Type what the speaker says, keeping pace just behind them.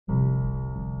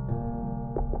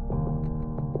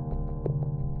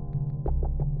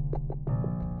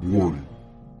Warning.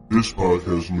 This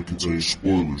podcast may contain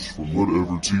spoilers from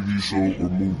whatever TV show or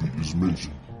movie is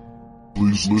mentioned.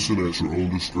 Please listen at your own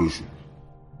discretion.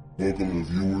 Welcome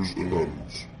to Viewers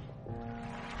Anonymous.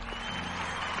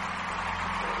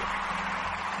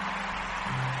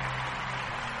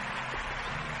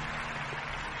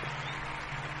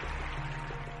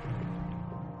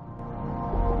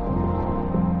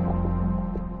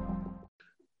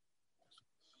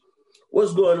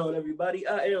 What's going on, everybody?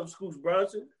 I am Scoots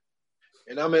Bronson.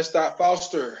 And I'm S.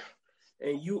 Foster.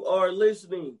 And you are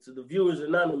listening to the Viewers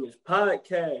Anonymous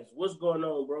podcast. What's going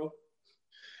on, bro?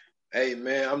 Hey,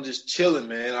 man, I'm just chilling,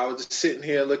 man. I was just sitting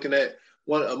here looking at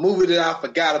a movie that I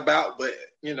forgot about, but,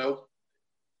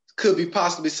 could be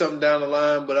possibly something down the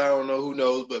line, but I don't know. Who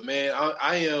knows? But, man,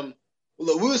 I am –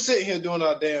 look, we were sitting here doing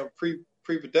our damn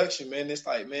pre-production, man. It's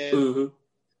like, man,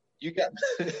 You got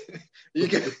you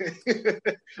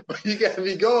got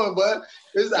me going, bud.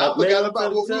 I forgot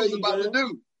about what we was about to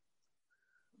do.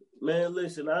 Man,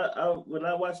 listen, I when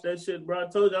I watched that shit, bro, I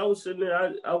told you I was sitting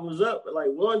there. I was up at like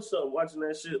 1 something watching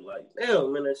that shit. Like,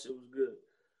 damn, man, that shit was good.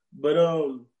 But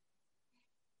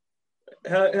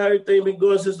how everything been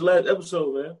going since the last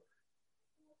episode, man?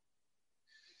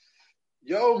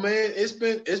 Yo, man, it's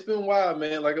been wild,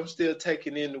 man. Like, I'm still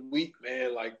taking in the week,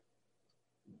 man. Like,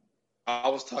 I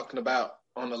was talking about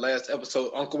on the last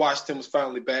episode, Uncle Washington was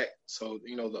finally back. So,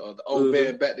 the old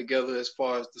band back together as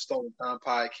far as the Stolen Time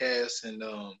podcast. And,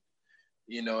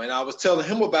 and I was telling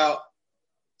him about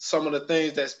some of the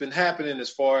things that's been happening as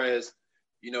far as,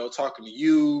 talking to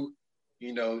you,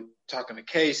 talking to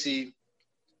Casey,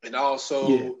 and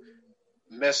also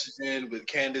messaging with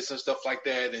Candace and stuff like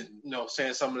that. And,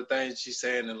 saying some of the things she's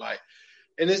saying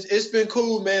and it's been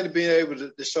cool, man, to be able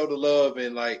to show the love.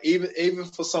 And like, even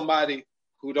for somebody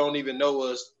who don't even know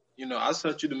us, I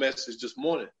sent you the message this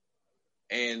morning,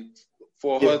 and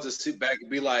for her to sit back and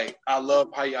be like, I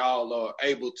love how y'all are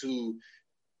able to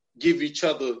give each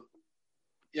other,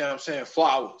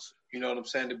 flowers,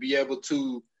 to be able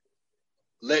to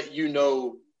let you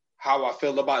know how I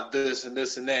feel about this and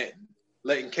this and that,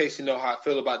 letting Casey know how I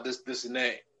feel about this and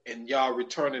that, and y'all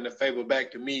returning the favor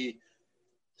back to me.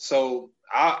 So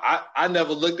I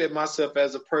never looked at myself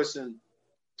as a person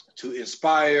to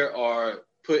inspire or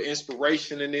put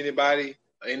inspiration in anybody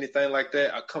or anything like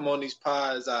that. I come on these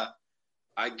pods, I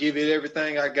give it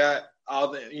everything I got.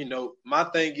 My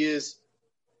thing is,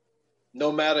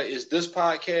 no matter is this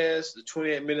podcast, the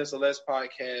 28 Minutes or Less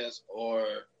podcast, or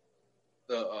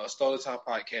the Stolen Time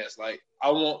podcast, like,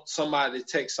 I want somebody to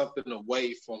take something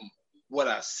away from what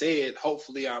I said.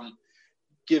 Hopefully I'm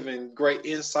giving great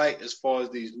insight as far as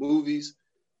these movies.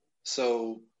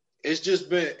 So it's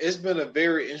been a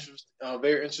very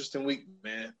interesting week,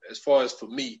 man, as far as for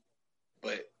me.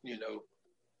 But,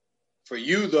 for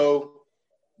you, though,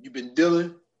 you've been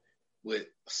dealing with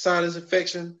sinus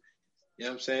infection. You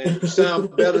know what I'm saying? You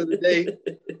sound better today.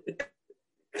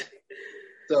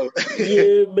 So,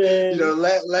 yeah, man.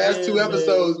 last two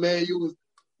episodes, man, you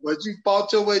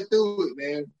fought your way through it,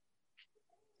 man.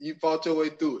 You fought your way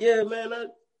through it. Yeah, man, I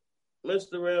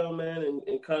messed around, man,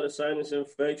 and caught a sinus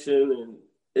infection, and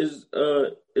it's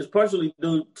partially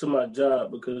due to my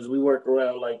job because we work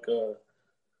around like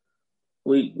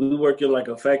we work in like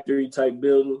a factory type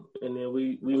building, and then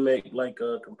we make like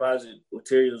composite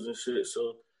materials and shit.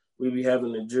 So we be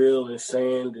having to drill and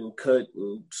sand and cut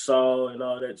and saw and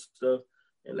all that stuff,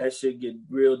 and that shit get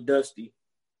real dusty.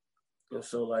 And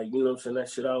so, like,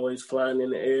 that shit always flying in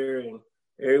the air, and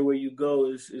everywhere you go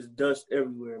is dust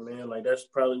everywhere, man. Like, that's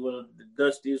probably one of the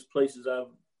dustiest places I've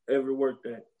ever worked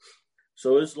at.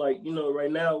 So it's like,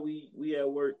 right now we at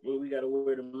work and we got to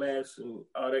wear the masks and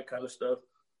all that kind of stuff.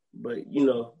 But,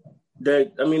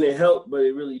 it helped, but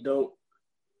it really don't.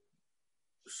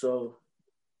 So,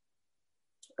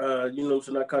 so I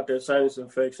caught that sinus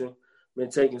infection,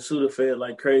 been taking Sudafed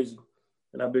like crazy.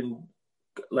 And I've been,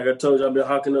 like I told you, I've been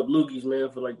hawking up loogies, man,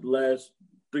 for like the last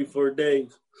 3-4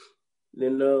 days.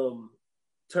 Then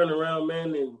turn around,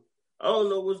 man, and I don't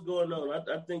know what's going on. I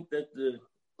think that the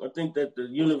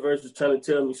universe is trying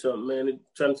to tell me something, man. It's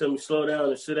trying to tell me slow down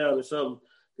and sit down or something.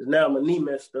 Because now my knee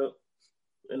messed up,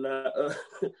 and I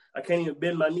can't even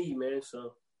bend my knee, man.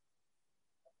 So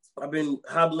I've been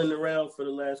hobbling around for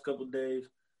the last couple of days,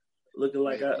 looking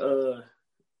like I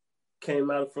came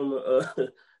out from a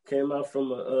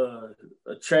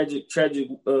tragic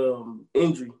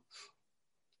injury.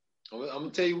 I'm gonna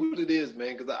tell you what it is,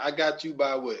 man, because I got you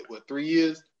by what 3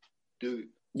 years, dude.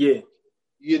 Yeah.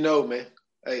 Man.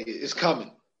 Hey, it's coming.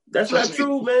 That's not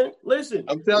true, man. Listen,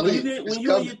 I'm telling you, when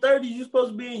you're in your 30s, you're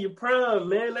supposed to be in your prime,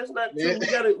 man. That's not true.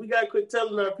 We gotta quit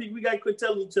telling our people. We gotta quit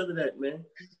telling each other that, man.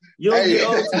 You don't get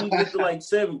old till you get to like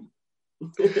 70.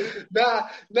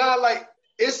 nah, like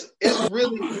it's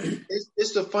really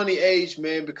it's a funny age,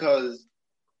 man, because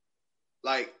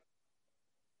like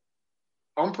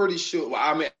I'm pretty sure. Well,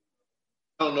 I mean,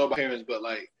 I don't know about parents, but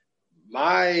like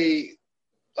my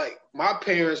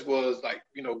parents was like,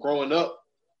 you know, growing up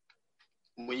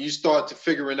when you start to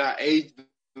figuring out age,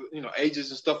 you know,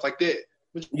 ages and stuff like that.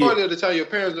 Majority of the time, your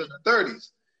parents are in their 30s,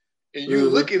 and you're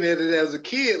looking at it as a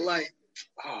kid like,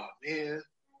 oh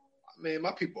man,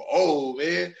 my people old,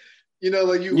 man. You know,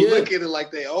 like you look at it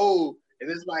like they old, and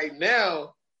it's like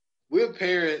now we're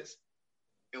parents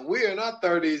and we're in our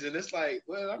 30s, and it's like,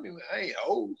 well, I mean, I ain't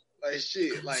old, like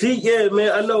shit. Like, see, yeah,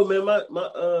 man, I know, man. My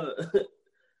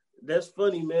that's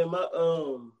funny, man.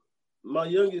 My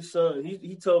youngest son,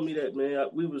 he told me that, man.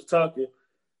 We was talking,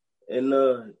 and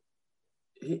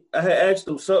I had asked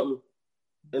him something,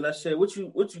 and I said, "What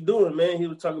you doing, man?" He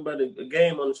was talking about a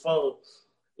game on his phone.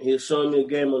 And he was showing me a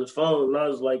game on his phone, and I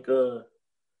was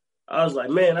like,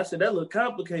 man, I said, that look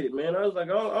complicated, man. I was like,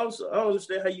 I don't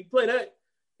understand how you play that.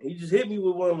 And he just hit me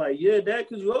with one like, yeah, Dad,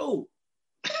 because you're old.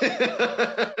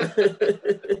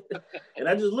 And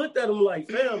I just looked at him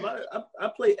like, fam, I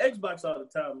play Xbox all the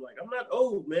time. Like, I'm not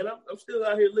old, man. I'm still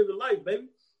out here living life, baby.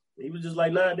 And he was just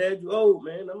like, nah, Dad, you old,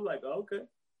 man. I'm like, oh, okay.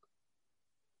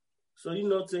 So, you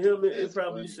know, to him, it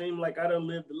probably seemed like I done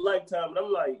lived a lifetime. And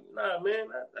I'm like, nah, man,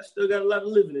 I still got a lot of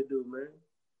living to do, man.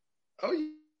 Oh, yeah,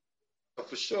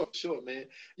 for sure, man.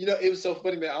 You know, it was so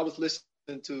funny, man. I was listening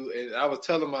to, and I was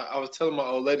telling my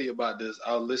old lady about this.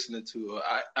 I was listening to,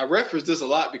 I reference this a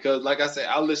lot because, like I said,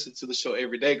 I listen to the show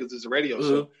every day because it's a radio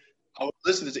show. I was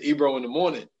listening to Ebro in the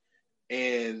morning,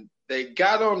 and they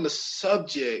got on the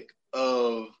subject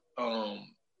of,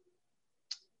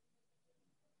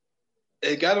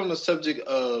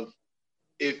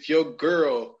 if your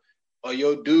girl or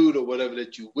your dude or whatever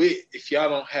that you with, if y'all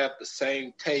don't have the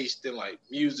same taste in like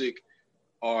music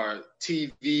or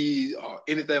TV or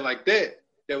anything like that,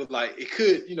 that was like, it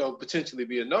could, you know, potentially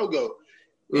be a no-go.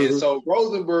 And so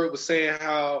Rosenberg was saying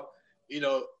how, you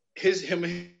know, him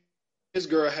and his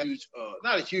girl had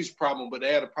not a huge problem, but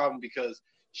they had a problem because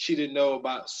she didn't know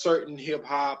about certain hip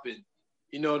hop and,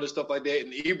 you know, and stuff like that.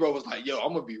 And Ebro was like, yo,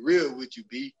 I'm going to be real with you,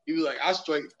 B. He was like, I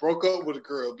straight broke up with a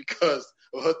girl because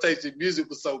of her taste in music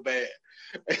was so bad.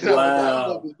 And wow. I was like, I'm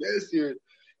going to be that serious.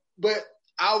 But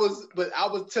I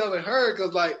was telling her,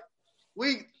 because like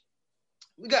we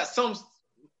got some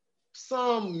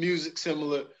music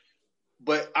similar,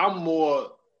 but I'm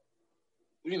more,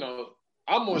 you know,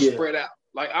 spread out.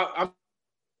 Like I'm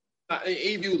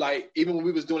even when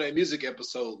we was doing that music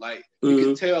episode, like you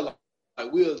can tell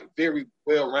like we was very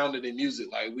well rounded in music.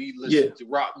 Like we listened to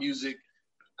rock music, you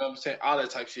know what I'm saying, all that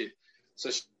type of shit.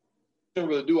 So she didn't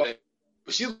really do all that,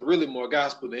 but she's really more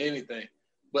gospel than anything.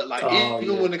 But like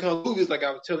even when it comes to movies, like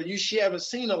I was telling you, she haven't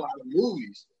seen a lot of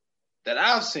movies that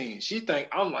I've seen. She think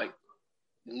I'm like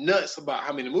nuts about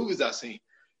how many movies I've seen.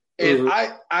 And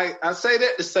I say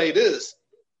that to say this.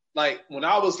 Like when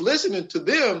I was listening to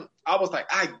them, I was like,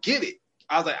 I get it.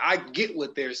 I was like, I get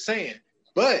what they're saying.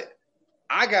 But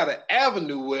I got an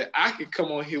avenue where I can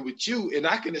come on here with you and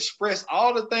I can express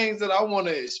all the things that I want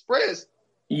to express.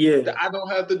 Yeah. That I don't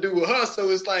have to do with her. So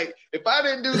it's like, if I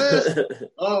didn't do this,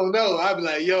 oh no, I'd be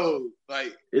like, yo,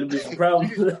 like it'll be some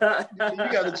problems. you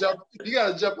gotta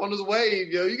jump on this wave,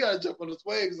 yo. You gotta jump on this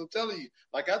wave, because I'm telling you,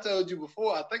 like I told you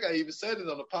before, I think I even said it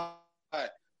on the pod.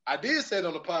 I did say it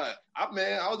on the pod. I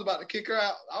was about to kick her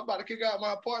out. I was about to kick her out of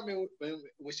my apartment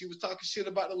when she was talking shit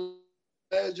about the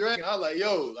last dragon. I was like,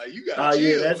 yo, like you gotta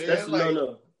chill, man. That's like, a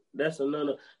no. That's a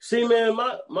no. See, man,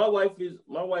 my wife is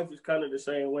kind of the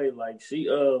same way. Like she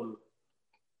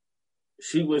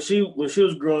when she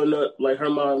was growing up, like her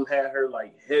mom had her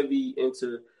like heavy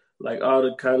into like all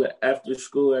the kind of after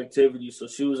school activities. So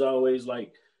she was always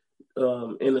like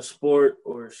in a sport,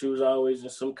 or she was always in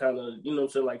some kind of, you know what I'm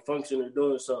saying, like function or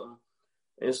doing something.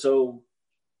 And so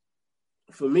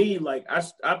for me, like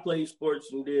I played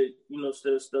sports and did, you know,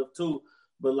 stuff too.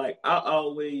 But like I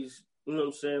always, you know what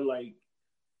I'm saying, like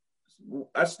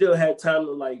I still had time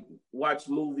to like watch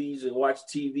movies and watch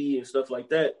TV and stuff like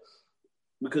that,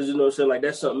 because, you know what I'm saying, like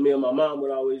that's something me and my mom would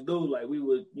always do. Like we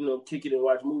would, you know, kick it and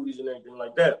watch movies and everything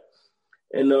like that.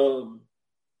 And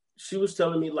she was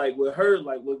telling me like with her,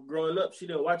 like when growing up, she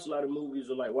didn't watch a lot of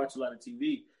movies or like watch a lot of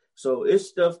TV. So it's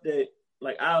stuff that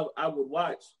like I would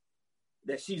watch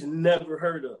that she's never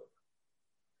heard of.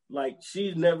 Like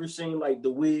she's never seen like The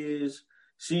Wiz.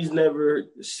 She's never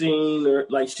seen, or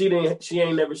like she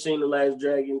ain't never seen The Last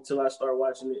Dragon until I started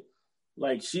watching it.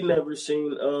 Like she never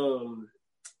seen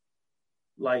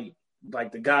like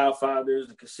The Godfathers,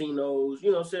 The Casinos,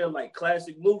 you know what I'm saying, like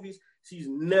classic movies. she's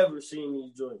never seen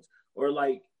these joints. Or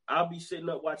like I'll be sitting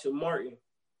up watching Martin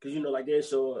because like they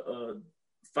show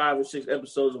 5 or 6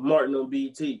 episodes of Martin on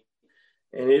BET,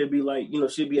 and it'll be like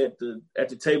she'll be at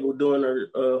the table doing her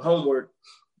homework,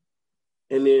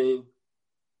 and then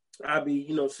I'll be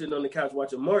sitting on the couch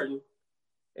watching Martin,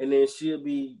 and then she'll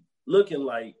be looking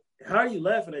like, "How are you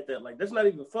laughing at that? Like that's not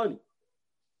even funny."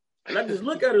 And I just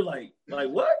look at her like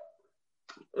what?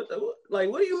 What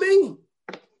do you mean?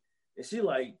 And she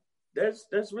like,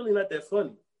 that's really not that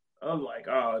funny. I'm like,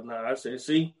 oh, nah. I said,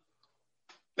 see?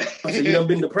 I said, you done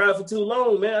been deprived for too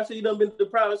long, man. I said, you done been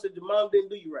deprived. I said, your mom didn't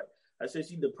do you right. I said,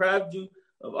 she deprived you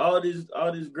of all this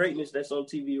greatness that's on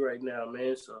TV right now,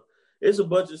 man. So it's a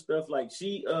bunch of stuff. Like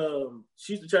she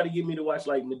used to try to get me to watch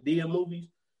like Medea movies.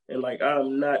 And like,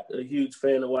 I'm not a huge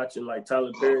fan of watching like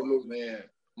Tyler Perry movies. Man,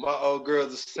 my old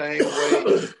girl's the same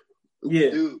way.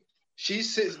 Yeah. Dude, she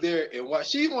sits there and watch.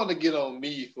 She want to get on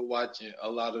me for watching a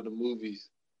lot of the movies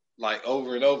like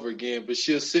over and over again, but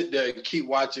she'll sit there and keep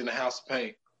watching The House of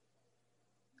Pain.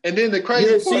 And then the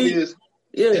crazy part is,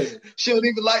 she don't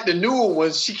even like the newer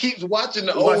ones. She keeps watching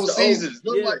the old seasons.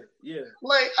 Like,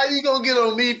 how you gonna get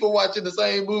on me for watching the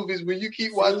same movies when you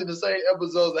keep watching the same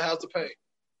episodes of House of Pain?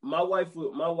 My wife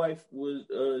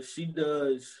was she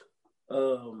does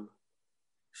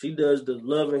the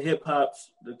Love and Hip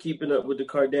Hops, the Keeping Up with the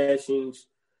Kardashians,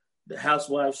 the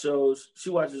Housewives shows.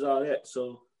 She watches all that.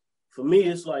 So for me,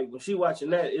 it's like when she watching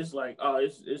that, it's like, oh,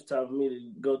 it's time for me to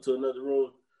go to another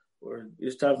room, or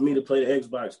it's time for me to play the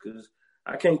Xbox because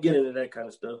I can't get into that kind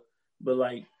of stuff. But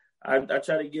like I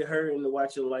try to get her into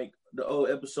watching like the old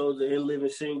episodes of In Living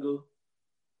Single.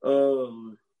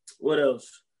 What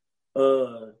else?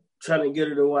 Trying to get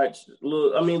her to watch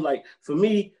like for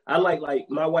me, I like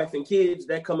My Wife and Kids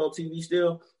that come on TV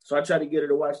still. So I try to get her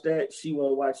to watch that. She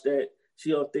won't watch that.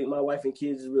 She don't think My Wife and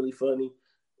Kids is really funny.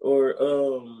 Or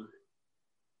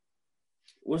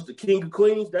what's the King of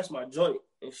Queens? That's my joint.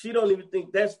 And she don't even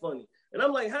think that's funny. And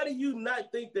I'm like, how do you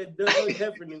not think that Doug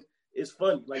Heffernan is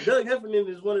funny? Like Doug Heffernan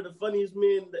is one of the funniest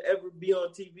men to ever be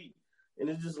on TV. And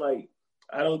it's just like,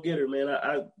 I don't get her, man.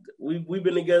 We've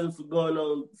been together for going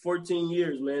on 14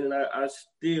 years, man, and I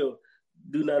still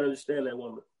do not understand that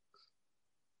woman.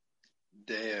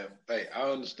 Damn, hey, I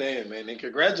understand, man, and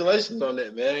congratulations on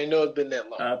that, man. I didn't know it's been that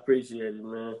long. I appreciate it,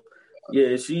 man.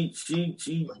 Yeah, she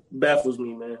baffles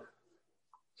me, man.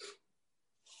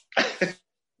 I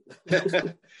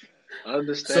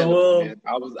understand. So, man.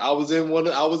 I was in one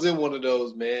of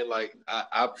those, man. Like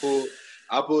I pulled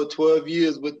 12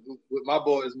 years with my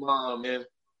boy's mom, man.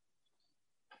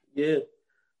 Yeah,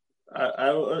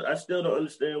 I still don't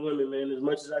understand women, man. As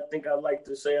much as I think I like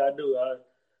to say I do,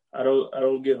 I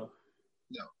don't get them.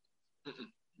 No,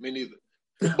 me neither.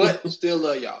 But still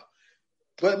love y'all.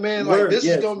 But man, like this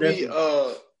is gonna be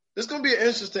an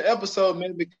interesting episode,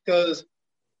 man, because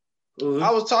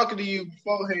I was talking to you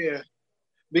beforehand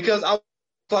because I was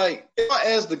like, if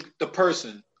I asked the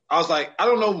person, I was like, I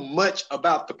don't know much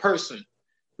about the person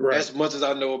as much as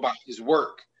I know about his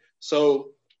work.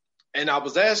 So, and I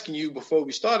was asking you before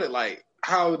we started, like,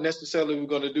 how necessarily we're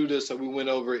going to do this. So we went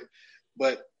over it,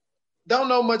 but don't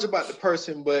know much about the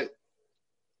person. But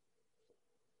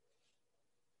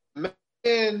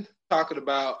man, talking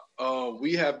about,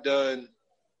 we have done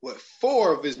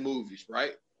 4 of his movies,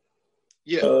 right?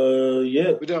 Yeah.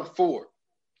 We've done 4.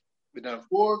 We've done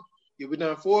 4. Yeah, we've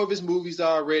done 4 of his movies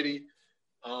already.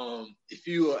 If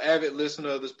you are an avid listener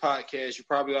of this podcast, you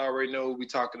probably already know what we're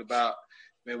talking about.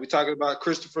 Man, we're talking about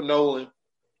Christopher Nolan.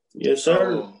 Yes,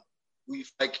 sir. We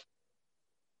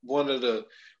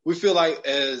feel like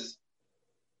as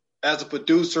a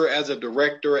producer, as a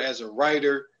director, as a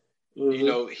writer,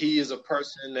 he is a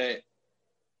person that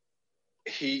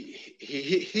he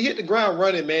hit the ground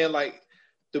running, man. Like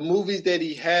the movies that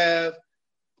he have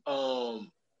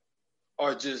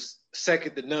are just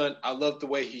second to none. I love the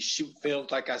way he shoot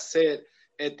films. Like I said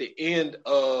at the end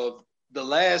of the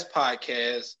last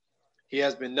podcast, he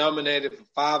has been nominated for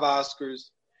 5 Oscars.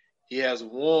 He has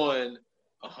won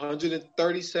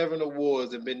 137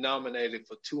 awards and been nominated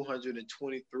for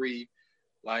 223.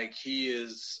 Like he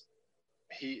is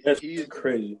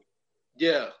crazy.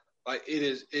 Yeah, like it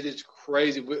is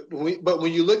crazy. But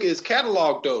when you look at his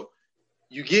catalog, though,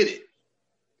 you get it.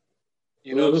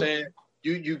 You know what I'm saying?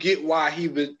 You get why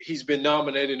he's been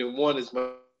nominated and won as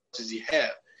much as he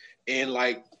have. And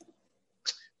like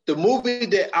the movie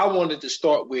that I wanted to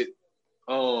start with,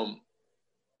 and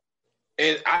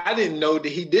I didn't know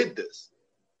that he did this.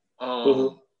 I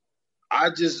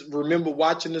just remember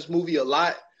watching this movie a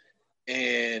lot,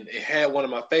 and it had one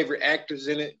of my favorite actors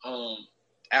in it,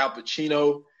 Al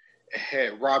Pacino. It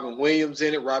had Robin Williams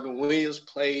in it. Robin Williams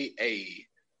played a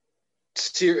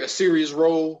a serious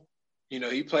role. You know,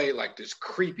 he played like this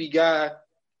creepy guy,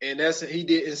 and he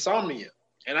did Insomnia,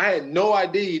 and I had no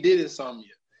idea he did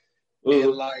Insomnia. Mm-hmm.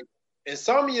 And like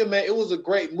Insomnia, man, it was a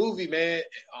great movie, man.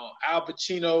 Al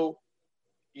Pacino,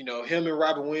 you know, him and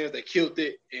Robin Williams, they killed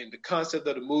it. And the concept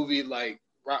of the movie, like,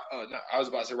 I was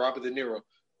about to say Robert De Niro.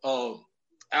 Al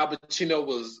Pacino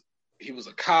was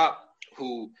a cop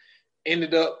who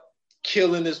ended up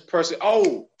killing this person.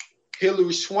 Oh,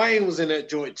 Hilary Swank was in that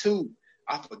joint too.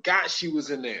 I forgot she was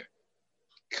in there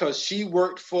because she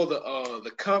worked for the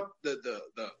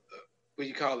what do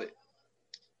you call it?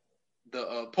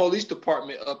 The police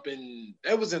department up in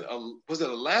was it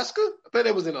Alaska? I bet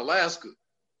it was in Alaska.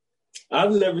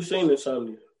 I've never seen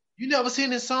Insomnia. You never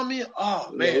seen Insomnia?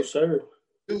 Oh man, no sir,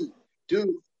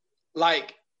 dude,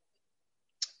 like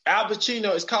Al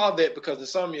Pacino is called that because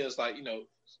Insomnia is like, you know,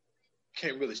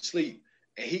 can't really sleep,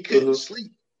 and he couldn't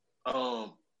sleep.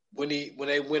 When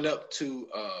they went up to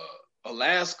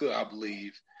Alaska, I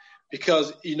believe,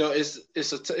 because you know it's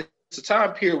a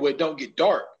time period where it don't get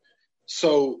dark,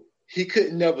 so he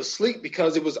couldn't never sleep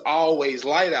because it was always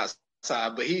light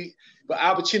outside. But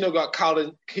Al Pacino got caught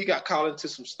into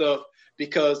some stuff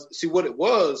because see what it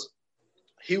was,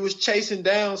 he was chasing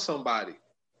down somebody,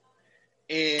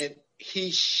 and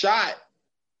he shot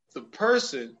the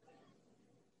person,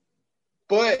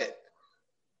 but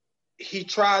he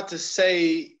tried to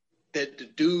say that the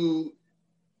dude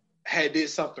had did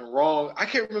something wrong. I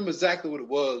can't remember exactly what it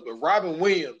was, but Robin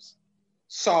Williams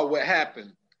saw what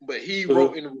happened, but he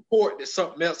wrote in the report that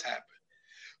something else happened.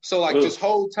 So like this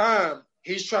whole time,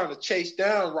 he's trying to chase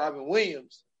down Robin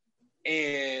Williams,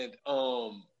 and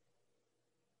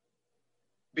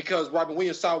because Robin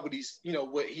Williams saw what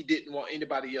what he didn't want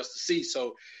anybody else to see.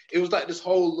 So it was like this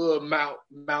whole little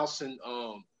mouse and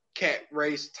cat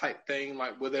race type thing,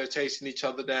 like where they're chasing each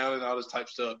other down and all this type of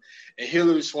stuff. And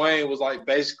Hilary Swank was like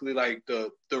basically like the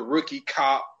rookie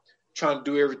cop trying to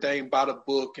do everything by the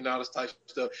book and all this type of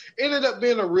stuff. It ended up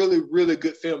being a really, really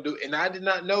good film, dude. And I did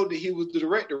not know that he was the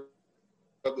director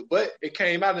of it, but it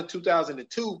came out in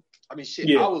 2002. I mean,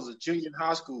 shit, I was a junior in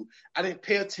high school. I didn't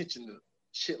pay attention to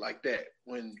shit like that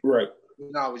when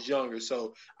I was younger.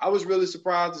 So I was really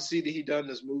surprised to see that he done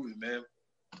this movie, man.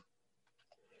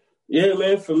 Yeah,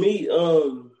 man. For me,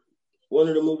 one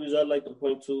of the movies I'd like to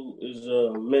point to is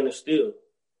Man of Steel.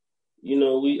 You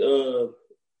know, we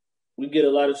get a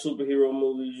lot of superhero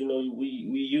movies. You know, we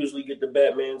usually get the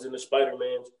Batmans and the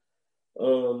Spider-Mans.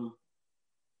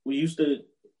 We used to,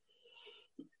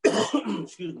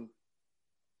 excuse me.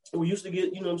 We used to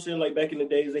get, you know what I'm saying, like back in the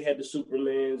days, they had the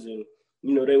Supermans and,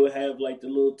 you know, they would have like the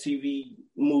little TV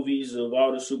movies of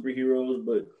all the superheroes.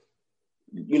 But,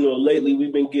 you know, lately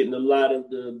we've been getting a lot of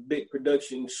the big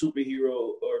production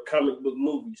superhero or comic book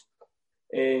movies.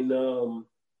 And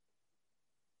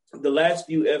the last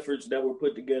few efforts that were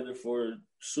put together for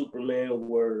Superman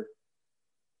were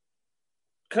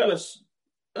kind of,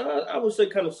 I would say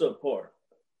kind of subpar.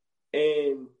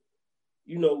 And,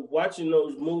 you know, watching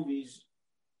those movies,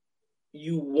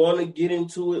 you want to get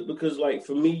into it because, like,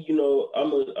 for me, you know,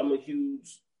 I'm a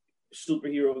huge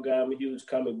superhero guy. I'm a huge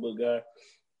comic book guy.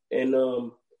 And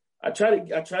I try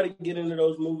to get into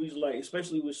those movies, like,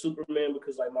 especially with Superman,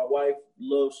 because, like, my wife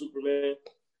loves Superman.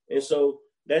 And so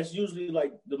that's usually,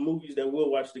 like, the movies that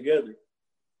we'll watch together.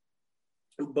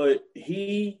 But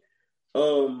he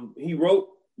wrote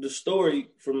the story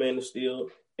for Man of Steel,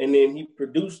 and then he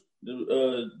produced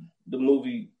the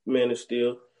movie Man of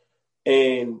Steel.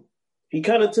 And he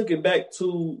kind of took it back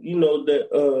to, you know,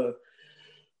 that,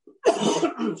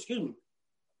 excuse me.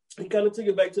 He kind of took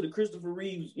it back to the Christopher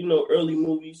Reeves, you know, early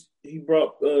movies. He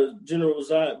brought General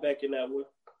Zod back in that one.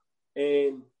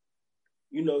 And,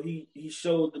 you know, he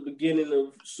showed the beginning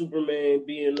of Superman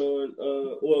being on,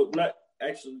 well, not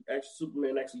actually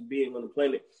Superman actually being on the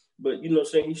planet, but, you know what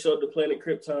I'm saying, he showed the planet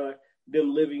Krypton,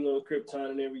 them living on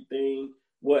Krypton and everything,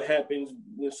 what happens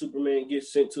when Superman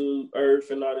gets sent to Earth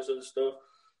and all this other stuff.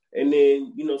 And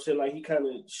then, you know what I'm saying, like he kind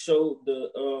of showed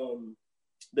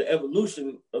the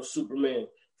evolution of Superman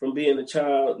from being a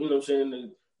child, you know what I'm saying, to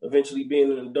eventually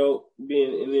being an adult,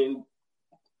 and then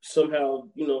somehow,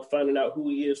 you know, finding out who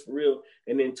he is for real,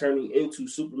 and then turning into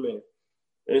Superman.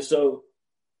 And so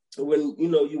when, you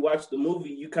know, you watch the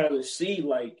movie, you kind of see,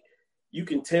 like, you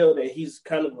can tell that he's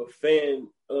kind of a fan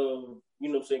of, you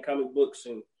know what I'm saying, comic books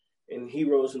and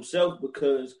heroes himself,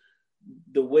 because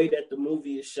the way that the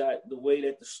movie is shot, the way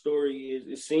that the story is,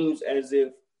 it seems as if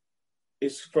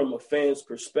it's from a fan's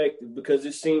perspective, because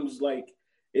it seems like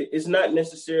it's not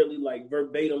necessarily like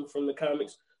verbatim from the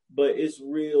comics, but it's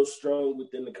real strong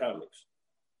within the comics.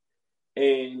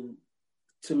 And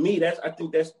to me, I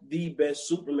think that's the best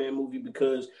Superman movie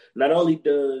because not only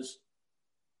does,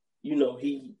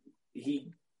 he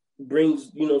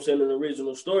brings, an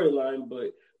original storyline,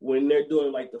 but when they're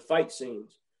doing like the fight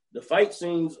scenes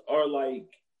are like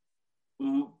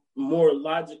more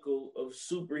logical of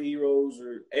superheroes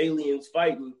or aliens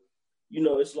fighting.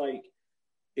 It's like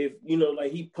if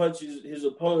like he punches his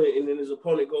opponent and then his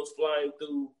opponent goes flying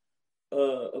through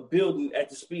a building at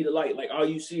the speed of light. Like all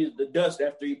you see is the dust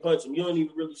after he punches him. You don't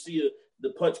even really see the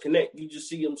punch connect. You just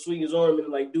see him swing his arm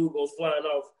and like dude goes flying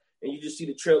off, and you just see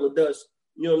the trail of dust.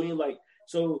 You know what I mean? Like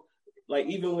so, like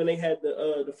even when they had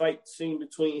the fight scene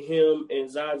between him and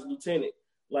Zod's lieutenant,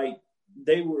 like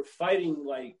they were fighting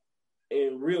like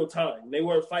in real time. They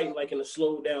weren't fighting like in a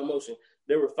slowed down motion.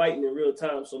 They were fighting in real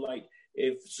time. So like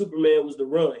if Superman was to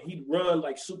run, he'd run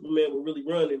like Superman would really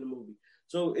run in the movie.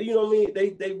 So you know what I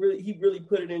mean? He really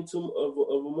put it into of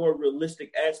a more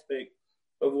realistic aspect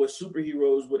of what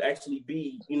superheroes would actually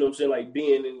be. You know what I'm saying? Like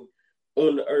being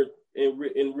on the earth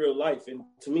in real life. And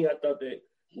to me, I thought that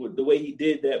the way he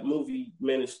did that movie,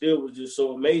 Man of Steel, was just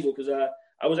so amazing because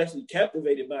I was actually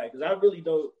captivated by it because I really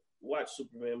don't watch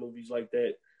Superman movies like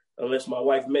that unless my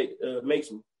wife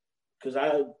makes me, because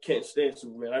I can't stand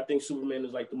Superman. I think Superman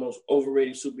is like the most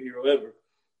overrated superhero ever.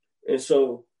 And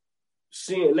so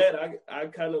seeing that, I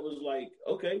kind of was like,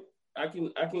 okay, I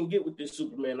can get with this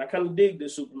Superman. I kind of dig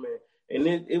this Superman. And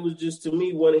it was just, to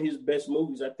me, one of his best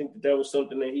movies. I think that was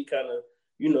something that he kind of,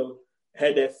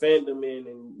 had that fandom in.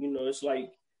 And, it's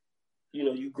like,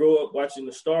 you grow up watching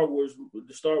the Star Wars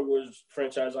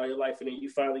franchise all your life, and then you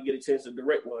finally get a chance to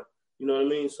direct one. You know what I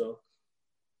mean? So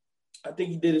I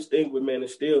think he did his thing with Man of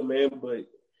Steel, man. But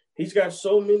he got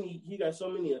so many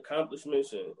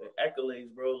accomplishments and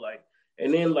accolades, bro. Like,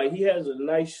 and then like he has a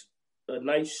nice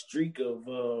streak of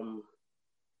I'm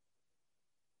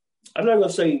not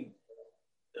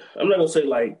gonna say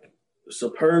like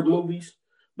superb movies,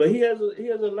 but he has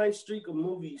a nice streak of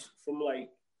movies from like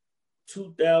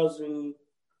 2000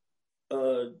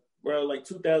 around like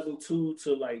 2002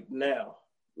 to like now.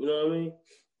 You know what I mean?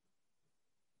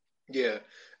 Yeah.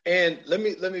 And let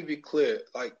me be clear.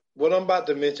 Like what I'm about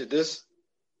to mention,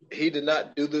 he did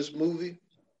not do this movie.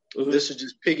 Mm-hmm. This is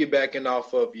just piggybacking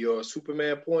off of your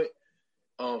Superman point.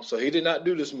 So he did not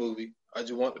do this movie. I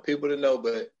just want the people to know,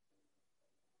 but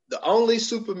the only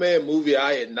Superman movie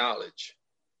I acknowledge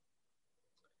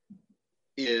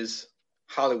is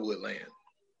Hollywoodland.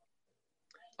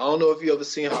 I don't know if you ever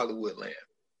seen Hollywoodland.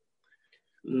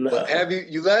 No. But have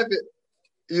you laughing?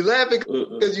 You laughing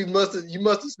because you must have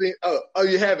seen. Oh,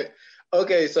 you haven't.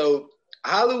 Okay, so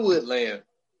Hollywoodland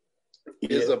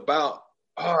is about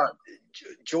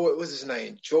George. What's his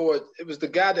name? George. It was the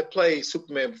guy that played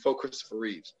Superman before Christopher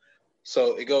Reeves.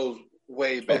 So it goes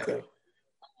way back. Okay.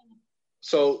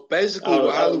 So basically,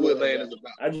 what Hollywoodland is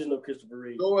about. I just know Christopher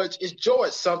Reeves. It's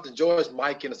George something. George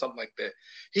Mikan or something like that.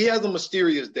 He has a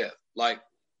mysterious death. Like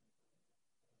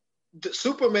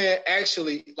Superman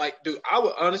actually, like, dude, I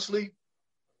would honestly.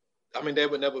 I mean, they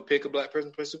would never pick a black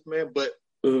person to play Superman, but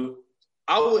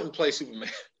I wouldn't play Superman.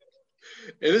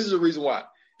 And this is the reason why.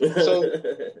 So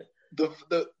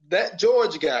that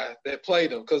George guy that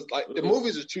played him, because like the movie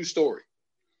is a true story.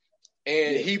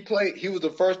 And he was the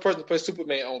first person to play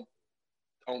Superman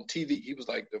on TV. He was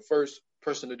like the first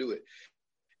person to do it.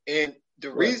 And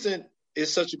the reason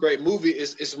it's such a great movie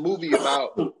is it's a movie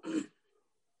about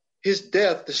his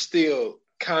death is still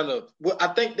kind of, well, I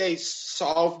think they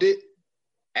solved it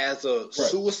as a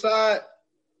suicide,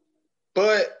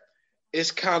 but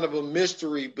it's kind of a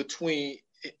mystery between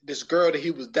this girl that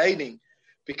he was dating,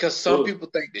 because some people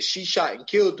think that she shot and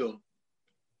killed him,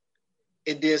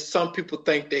 and then some people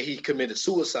think that he committed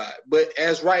suicide. But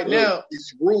as right now,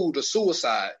 it's ruled a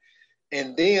suicide.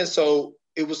 And then so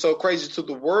it was so crazy to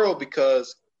the world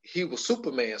because he was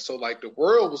Superman. So like the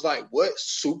world was like, what?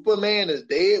 Superman is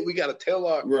dead? We got to tell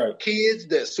our kids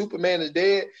that Superman is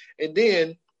dead. And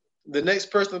then the next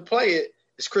person to play it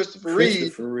is Christopher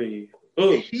Reeve.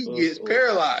 He gets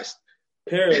paralyzed.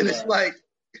 And it's like,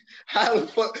 how the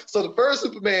fuck? So the first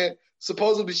Superman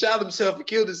supposedly shot himself and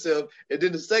killed himself, and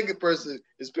then the second person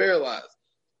is paralyzed.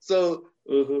 So,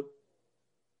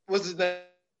 what's his name?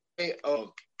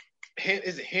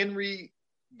 Is it Henry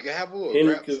Cavill?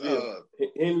 Henry Cavill.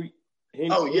 Henry.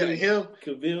 Oh yeah, him.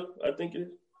 Cavill, I think it is.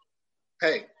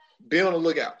 Hey, be on the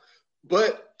lookout.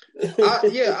 But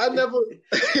I never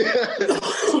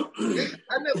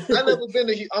been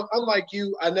I'm like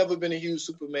you. I never been a huge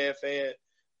Superman fan.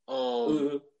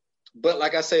 But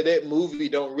like I say, that movie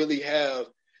don't really have,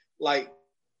 like,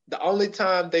 the only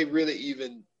time they really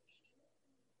even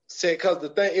said, because the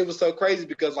thing, it was so crazy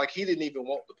because like he didn't even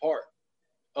want the part.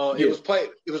 It was played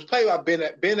by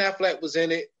Ben Affleck was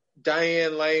in it.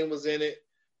 Diane Lane was in it.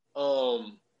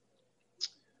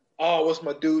 What's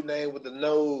my dude name with the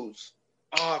nose?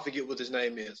 I forget what his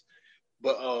name is.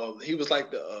 But he was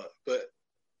like the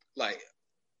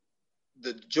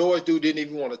George dude didn't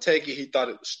even want to take it. He thought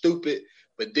it was stupid.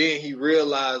 But then he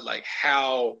realized like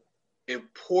how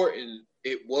important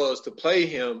it was to play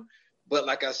him. But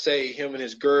like I say, him and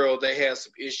his girl, they had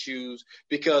some issues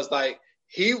because like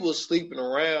he was sleeping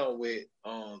around with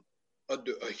a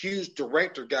huge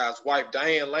director guy's wife.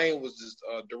 Diane Lane was this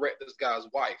director's guy's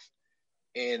wife.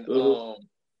 And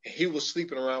he was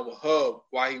sleeping around with her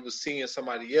while he was seeing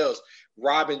somebody else.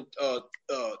 Robin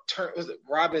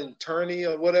Turney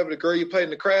or whatever, the girl you played in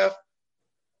The Craft.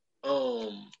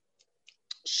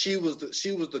 She was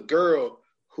the girl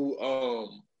who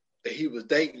that he was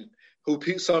dating.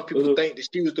 Some people think that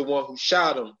she was the one who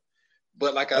shot him,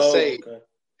 but like I say,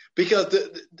 because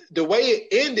the way it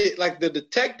ended, like the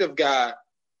detective guy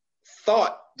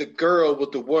thought the girl was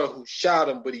the one who shot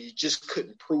him, but he just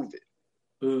couldn't prove it.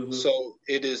 Mm-hmm. So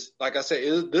it is, like I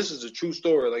said, this is a true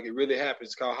story. Like it really happened.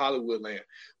 It's called Hollywoodland.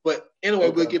 But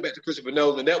anyway, we'll get back to Christopher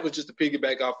Nolan. That was just to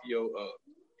piggyback off your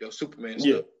Superman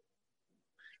stuff.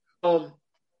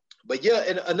 But yeah,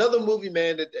 and another movie,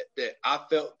 man, that I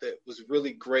felt that was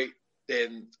really great.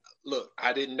 Then look,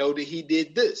 I didn't know that he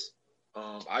did this.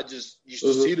 I just used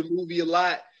to see the movie a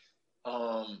lot.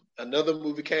 Another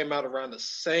movie came out around the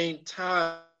same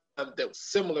time that was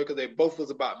similar because they both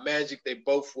was about magic. They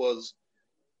both was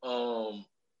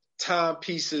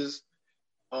timepieces.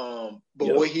 But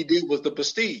what he did was The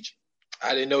Prestige.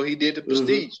 I didn't know he did The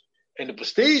Prestige. And The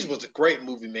Prestige was a great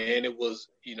movie, man. It was,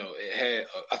 it had,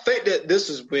 I think that this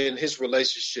is when his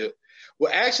relationship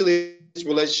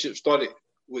started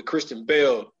with Kristen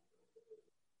Bell.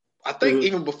 I think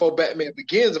even before Batman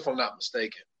Begins, if I'm not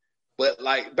mistaken. But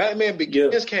like Batman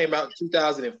Begins came out in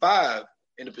 2005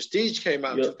 and The Prestige came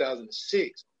out in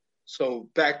 2006. So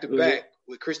back to back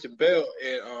with Kristen Bell,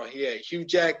 and he had Hugh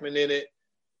Jackman in it.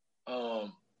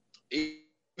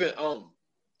 Even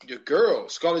your girl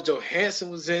Scarlett Johansson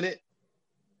was in it.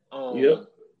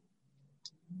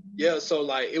 Yeah, so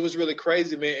like it was really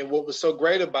crazy, man. And what was so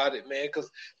great about it, man,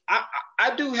 because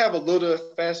I do have a little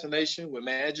fascination with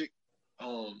magic.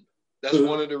 That's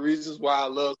one of the reasons why I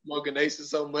love Smoking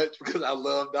Aces so much, because I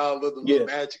loved all of the little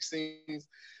magic scenes.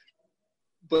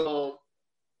 But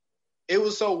it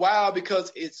was so wild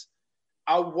because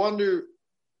I wonder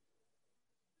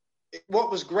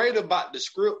what was great about the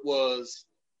script was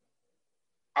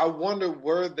I wonder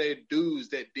were there dudes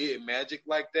that did magic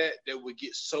like that would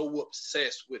get so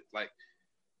obsessed with like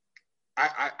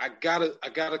I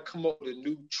gotta come up with a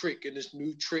new trick, and this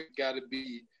new trick gotta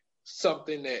be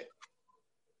something that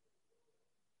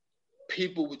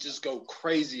people would just go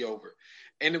crazy over.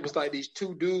 And it was like these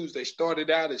two dudes, they started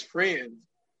out as friends,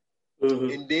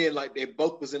 and then like they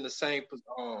both was in the same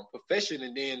profession,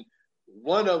 and then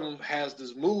one of them has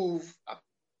this move, I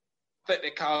think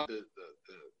they call it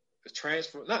the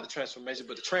transfer, not the transformation,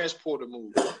 but the transporter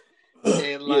move.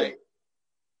 And like,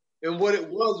 and what it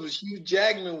was Hugh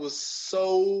Jackman was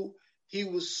so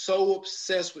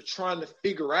obsessed with trying to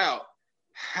figure out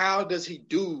how does he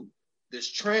do this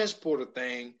transporter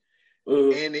thing,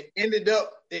 and it ended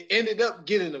up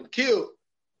getting him killed.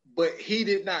 But he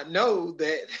did not know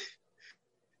that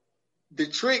the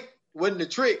trick wasn't the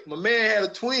trick. My man had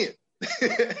a twin. So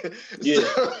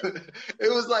it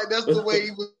was like that's the way he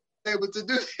was able to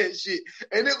do that shit.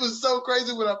 And it was so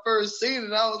crazy when I first seen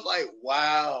it. I was like,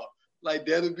 wow, like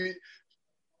that'll be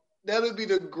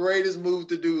the greatest move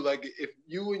to do. Like if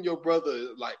you and your brother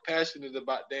are like passionate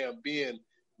about being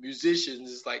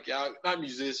musicians, it's like y'all not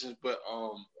musicians, but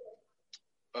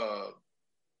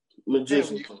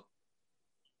magicians.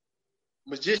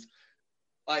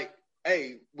 Like,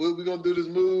 hey, we're gonna do this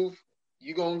move.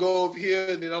 You gonna go over here,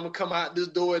 and then I'm gonna come out this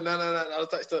door, and all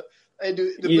that type of stuff. Hey,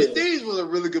 dude, The Prestige was a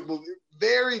really good movie.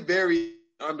 Very, very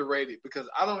underrated because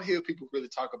I don't hear people really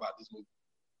talk about this movie.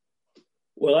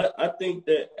 Well, I think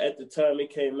that at the time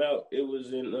it came out, it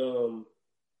was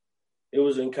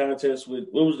in contest with,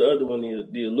 what was the other one?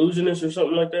 The Illusionist or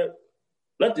something like that?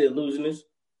 Not The Illusionist.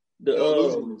 The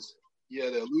Illusionist. Yeah,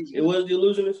 The Illusionist. It was The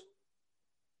Illusionist?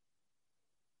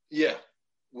 Yeah.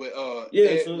 With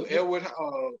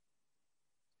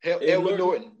Edward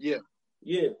Norton. Yeah.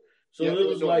 Yeah. So it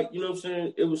was like, you know what I'm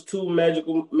saying? It was two magic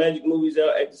movies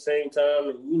out at the same time.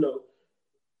 And,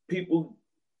 people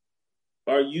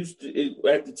are used to it.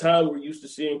 At the time, we're used to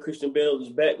seeing Christian Bale as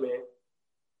Batman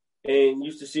and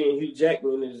used to seeing Hugh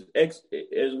Jackman as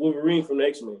Wolverine from the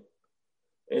X-Men.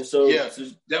 And so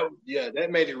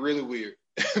that made it really weird.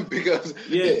 because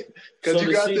Yeah. So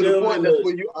you got to the point that's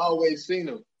where you always seen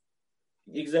them.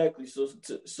 Exactly.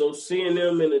 So seeing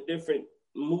them in a different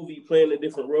movie playing a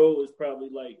different role is probably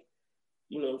like,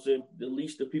 you know what I'm saying, the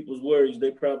least of people's worries.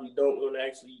 They probably don't want to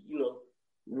actually, you know,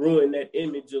 ruin that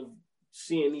image of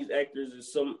seeing these actors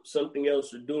as something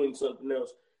else or doing something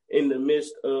else in the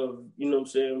midst of, you know what I'm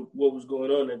saying, what was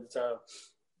going on at the time.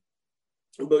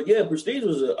 But yeah, Prestige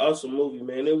was an awesome movie,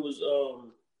 man. It was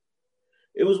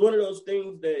one of those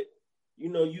things that, you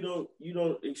know, you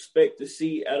don't expect to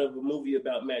see out of a movie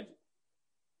about magic.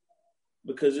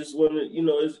 Because it's one of, you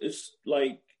know, it's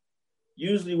like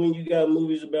usually when you got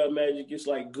movies about magic, it's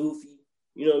like goofy.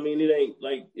 You know what I mean? It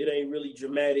ain't really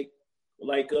dramatic.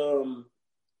 Like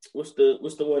what's the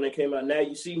one that came out? Now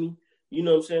You See Me. You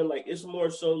know what I'm saying? Like it's more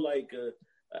so like a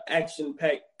action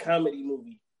packed comedy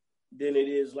movie than it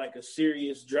is like a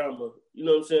serious drama. You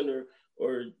know what I'm saying?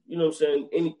 Or you know what I'm saying?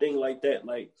 Anything like that.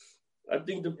 Like I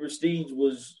think The Prestige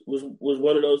was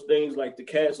one of those things. Like the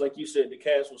cast, like you said, the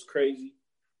cast was crazy.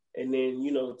 And then,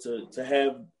 you know, to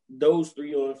have those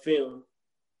three on film,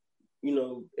 you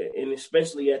know, and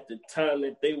especially at the time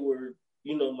that they were,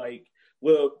 you know, like,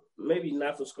 well, maybe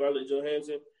not for Scarlett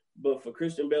Johansson, but for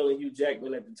Christian Bale and Hugh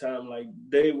Jackman at the time, like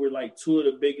they were like two of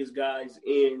the biggest guys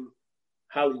in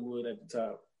Hollywood at the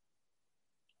time.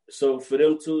 So for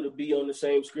them two to be on the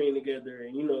same screen together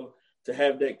and, you know, to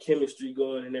have that chemistry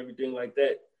going and everything like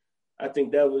that, I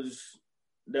think that was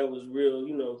real,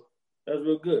 you know, that was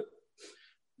real good.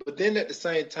 But then at the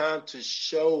same time to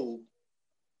show,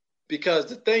 because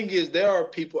the thing is, there are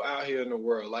people out here in the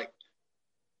world, like,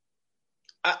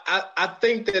 I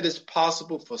think that it's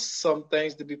possible for some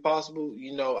things to be possible.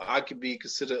 You know, I could be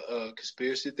considered a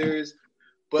conspiracy theorist,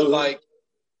 but like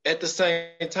at the same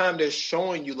time, they're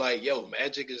showing you like, yo,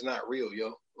 magic is not real,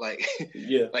 yo. Like,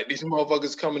 yeah, like these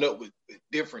motherfuckers coming up with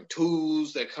different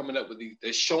tools. They're coming up with these.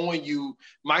 They're showing you.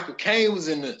 Michael Caine was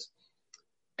in this,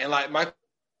 and like Michael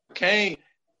Caine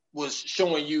was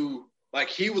showing you, like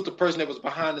he was the person that was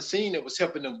behind the scene that was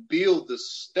helping them build the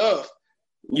stuff.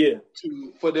 Yeah.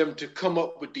 For them to come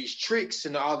up with these tricks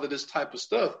and all of this type of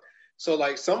stuff. So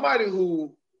like somebody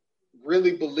who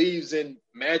really believes in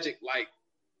magic, like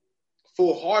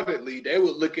full-heartedly, they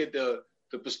would look at the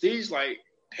Prestige like,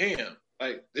 damn,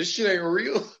 like this shit ain't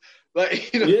real.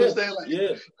 Like, you know what I'm saying?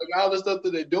 Like all the stuff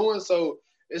that they're doing. So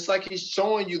it's like he's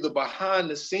showing you the behind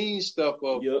the scenes stuff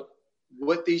of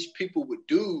what these people would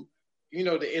do, you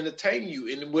know, to entertain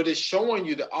you. And what it's showing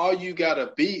you that all you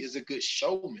gotta be is a good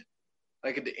showman.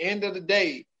 Like at the end of the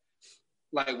day,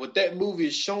 like what that movie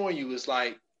is showing you is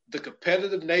like the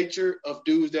competitive nature of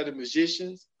dudes that are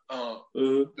magicians. But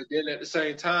then at the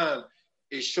same time,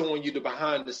 it's showing you the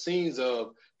behind the scenes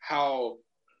of how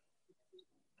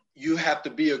you have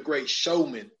to be a great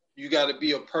showman. You got to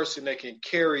be a person that can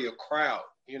carry a crowd.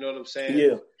 You know what I'm saying?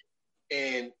 Yeah.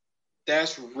 And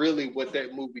that's really what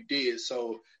that movie did.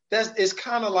 So it's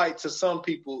kind of like to some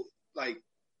people, like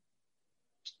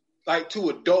to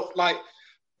adult, like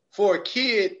for a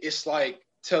kid, it's like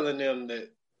telling them that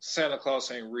Santa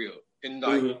Claus ain't real. And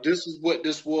like, this is what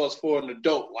this was for an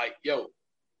adult. Like, yo,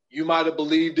 you might have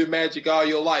believed in magic all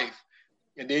your life.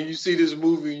 And then you see this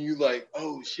movie and you like,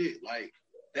 oh shit, like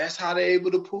that's how they're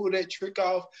able to pull that trick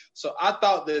off. So I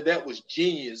thought that was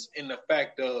genius in the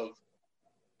fact of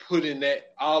putting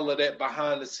all of that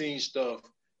behind the scenes stuff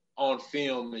on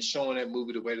film and showing that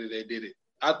movie the way that they did it.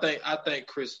 I think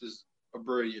Chris is a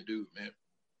brilliant dude, man.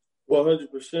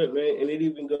 100%, man. And it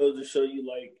even goes to show you,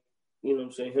 like, you know what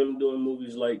I'm saying, him doing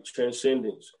movies like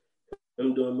Transcendence,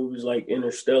 him doing movies like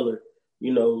Interstellar,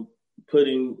 you know,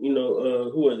 putting, you know,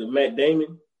 who was it, Matt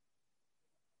Damon?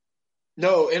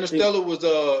 No, Interstellar was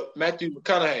Matthew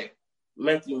McConaughey.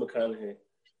 Matthew McConaughey.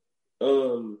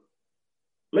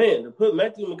 Man, to put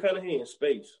Matthew McConaughey in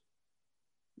space,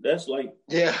 that's like,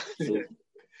 yeah.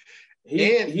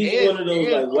 He's one of those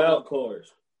like wild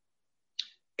cards.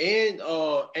 And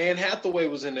Anne Hathaway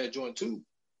was in that joint too.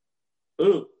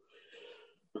 And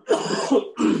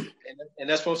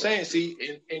that's what I'm saying.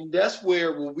 See, and that's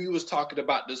where when we was talking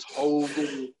about this whole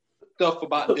stuff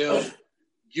about them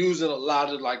using a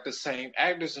lot of like the same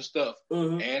actors and stuff.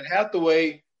 Anne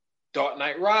Hathaway, Dark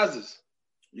Knight Rises.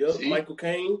 Yep. See? Michael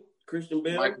Caine, Christian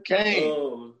Bale. Michael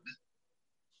Caine.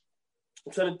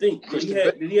 I'm trying to think.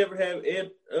 Did he ever have Ed?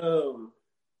 I'm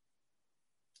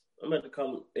about to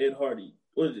call him Ed Hardy.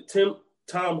 What is it?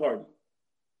 Tom Hardy.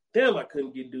 Damn, I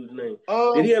couldn't get dude's name.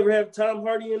 Did he ever have Tom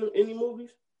Hardy in any movies?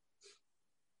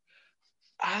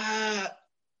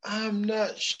 I'm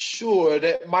not sure.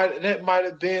 That might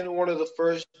have been one of the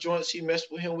first joints he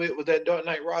messed with him with that Dark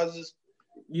Knight Rises.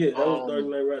 Yeah, that was Dark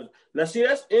Knight Rises. Now, see,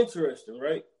 that's interesting,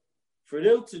 right? for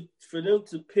them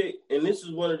to pick, and this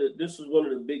is one of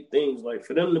the big things, like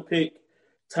for them to pick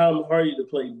Tom Hardy to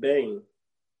play Bane.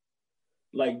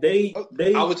 Like they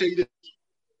I would tell you this.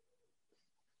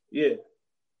 Yeah.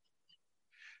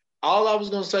 All I was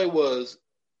gonna say was,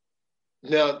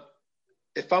 now,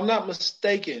 if I'm not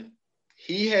mistaken,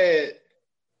 he had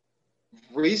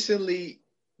recently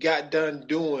got done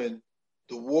doing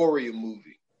the Warrior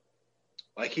movie.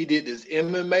 Like he did this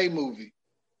MMA movie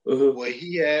where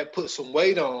he had put some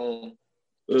weight on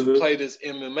to play this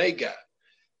MMA guy.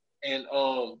 And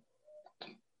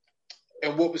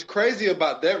what was crazy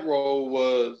about that role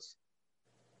was,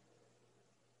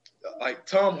 like,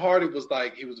 Tom Hardy was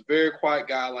like, he was a very quiet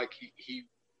guy. Like he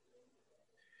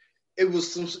it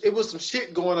was some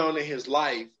shit going on in his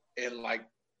life, and like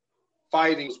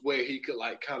fighting was where he could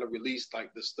like kind of release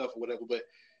like the stuff or whatever.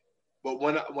 But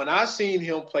when I seen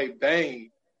him play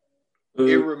Bane,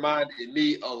 it reminded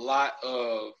me a lot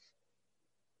of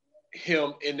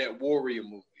him in that Warrior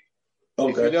movie.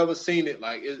 Okay. If you've never seen it,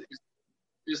 like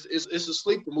it's a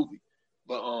sleeper movie.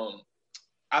 But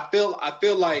I feel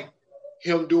like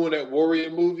him doing that Warrior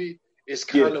movie is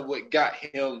kind of what got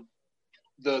him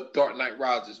the Dark Knight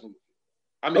Rises movie.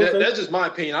 I mean, that's just my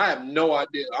opinion. I have no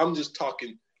idea. I'm just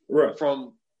talking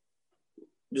from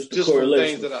just from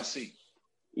things that I see.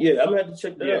 Yeah, I'm gonna have to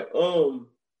check that out.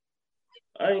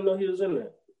 I didn't know he was in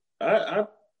that. I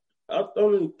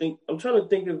don't even think. I'm trying to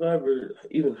think if I ever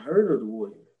even heard of the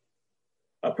Warrior.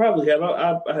 I probably have.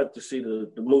 I have to see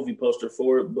the movie poster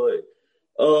for it, but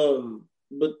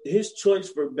his choice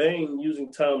for Bane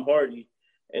using Tom Hardy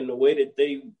and the way that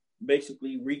they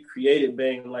basically recreated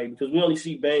Bane, like, because we only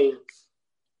see Bane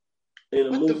in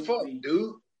a movie. What the fuck,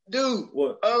 dude?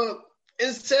 What?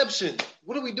 Inception.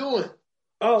 What are we doing?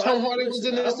 Oh, Tom Hardy was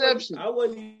in Inception. I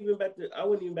wasn't even about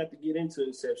to get into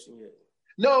Inception yet.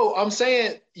 No, I'm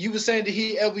saying, you were saying that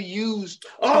he ever used.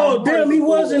 Oh, damn, he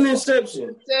was in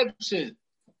Inception. Inception.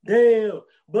 Damn,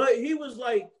 but he was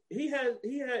like, he had.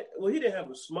 Well, he didn't have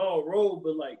a small role,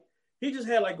 but like he just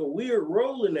had like a weird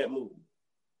role in that movie.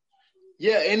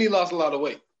 Yeah, and he lost a lot of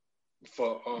weight.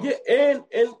 And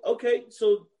okay,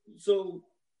 so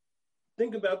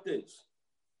think about this.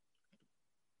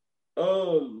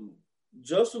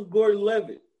 Joseph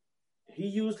Gordon-Levitt, he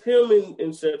used him in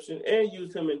Inception and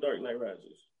used him in Dark Knight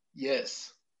Rises.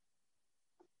 Yes.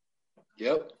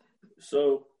 Yep.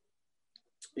 So,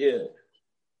 yeah.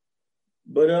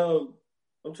 But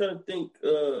I'm trying to think.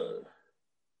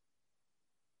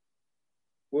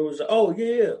 Where was I? Oh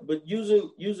yeah. But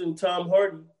using Tom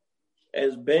Hardy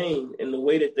as Bane and the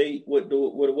way that the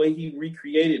way he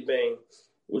recreated Bane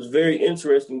was very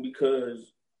interesting,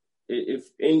 because if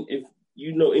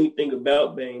you know anything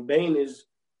about Bane, Bane is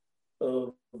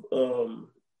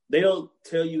they don't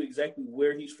tell you exactly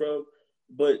where he's from,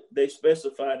 but they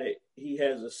specify that he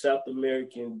has a South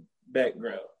American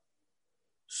background.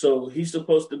 So he's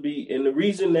supposed to be, and the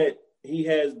reason that he's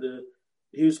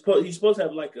supposed to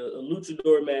have like a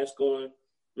luchador mask on,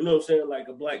 you know what I'm saying, like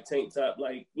a black tank top,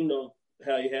 like, you know,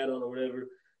 how he had on or whatever.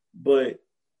 But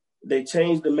they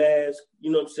changed the mask, you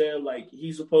know what I'm saying? Like,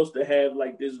 he's supposed to have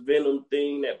like this venom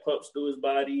thing that pumps through his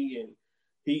body, and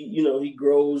he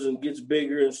grows and gets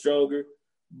bigger and stronger.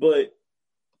 But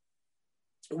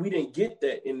we didn't get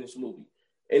that in this movie.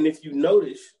 And if you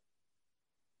notice,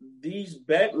 these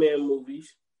Batman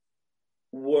movies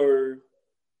were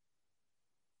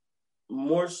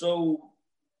more so,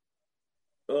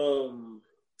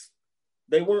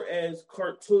 they weren't as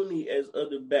cartoony as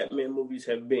other Batman movies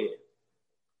have been.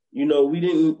 You know, we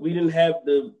didn't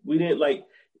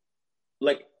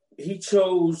like he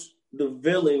chose the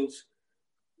villains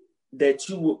that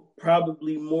you would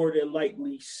probably more than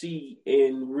likely see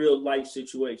in real life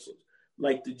situations.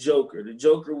 Like the Joker. The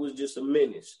Joker was just a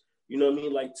menace. You know what I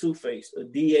mean? Like Two-Face, a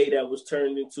DA that was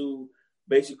turned into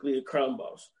basically a crime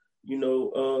boss. You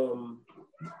know,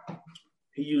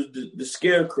 he used the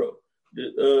Scarecrow.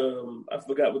 I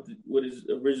forgot what his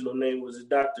original name was, a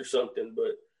doctor something,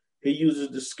 but he uses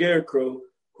the Scarecrow,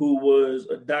 who was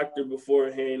a doctor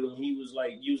beforehand, and he was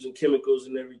like using chemicals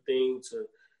and everything to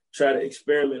try to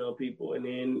experiment on people. And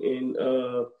then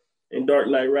in Dark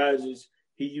Knight Rises,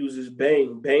 he uses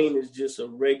Bane. Bane is just a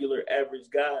regular average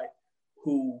guy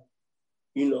who,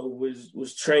 you know,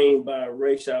 was trained by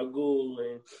Ra's al Ghul,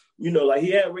 and, you know, like he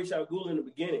had Ra's al Ghul in the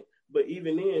beginning, but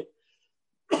even then,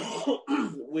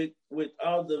 with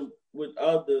all the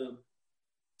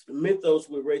mythos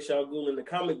with Ra's al Ghul in the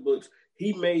comic books,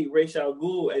 he made Ra's al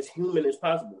Ghul as human as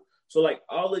possible. So like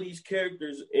all of these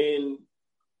characters in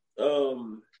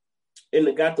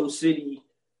the Gotham City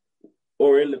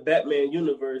or in the Batman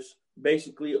universe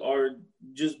basically are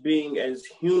just being as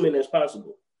human as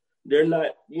possible. they're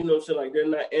not, you know what I'm saying, like they're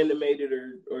not animated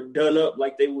or done up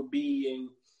like they would be in,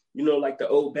 you know, like the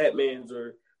old Batmans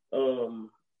or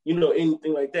you know,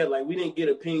 anything like that. Like we didn't get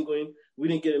a Penguin, we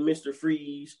didn't get a Mr.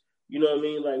 Freeze, you know what I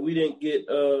mean? Like we didn't get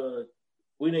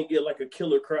like a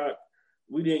Killer Croc,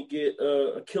 we didn't get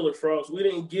a Killer Frost, we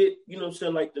didn't get, you know what I'm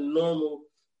saying, like the normal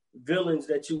villains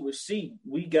that you would see.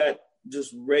 We got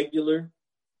just regular.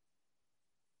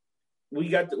 We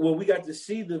got to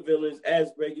see the villains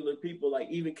as regular people, like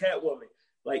even Catwoman.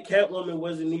 Like Catwoman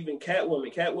wasn't even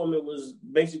Catwoman. Catwoman was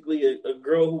basically a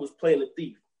girl who was playing a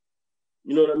thief.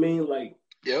 You know what I mean? Like,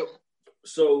 yep.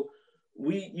 So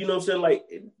we, you know what I'm saying? Like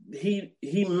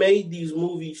he made these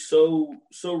movies so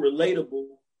relatable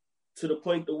to the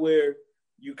point to where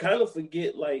you kind of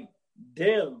forget, like,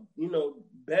 damn, you know,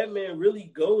 Batman really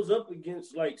goes up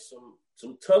against like some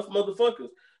tough motherfuckers.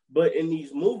 But in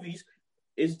these movies,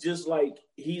 it's just like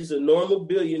he's a normal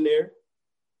billionaire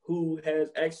who has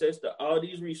access to all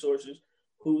these resources,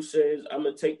 who says, I'm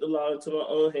going to take the law into my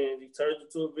own hands. He turns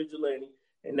into a vigilante,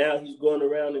 and now he's going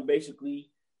around and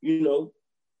basically, you know,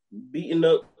 beating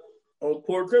up on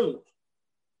poor criminals.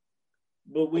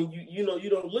 But when you know, you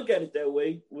don't look at it that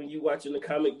way when you're watching the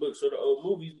comic books or the old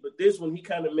movies. But this one, he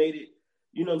kind of made it,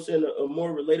 you know what I'm saying, a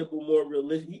more relatable, more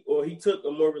realistic, or he took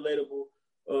a more relatable,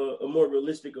 a more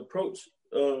realistic approach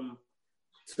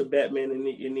to Batman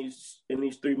in these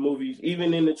three movies,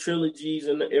 even in the trilogies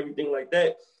and everything like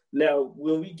that. Now,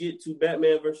 when we get to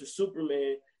Batman versus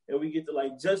Superman and we get to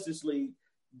like Justice League,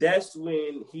 that's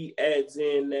when he adds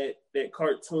in that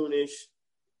cartoonish,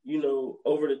 you know,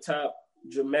 over the top,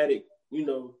 dramatic, you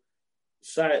know,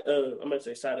 side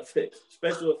effects,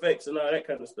 special effects, and all that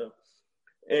kind of stuff.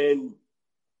 And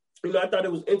you know, I thought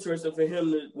it was interesting for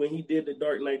him when he did the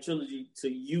Dark Knight trilogy to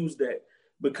use that,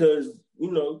 because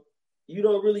you know, you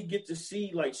don't really get to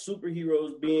see like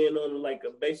superheroes being on like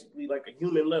basically like a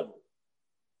human level.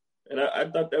 And I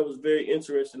thought that was very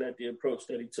interesting at the approach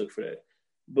that he took for that.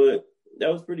 But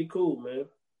that was pretty cool, man.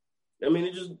 I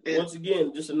mean, once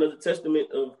again, just another testament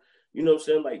of, you know what I'm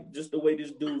saying, like just the way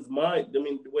this dude's mind, the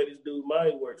way this dude's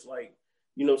mind works. Like,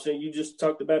 you know what I'm saying, you just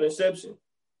talked about Inception.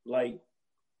 Like,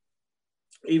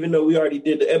 even though we already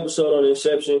did the episode on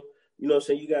Inception, you know what I'm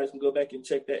saying, you guys can go back and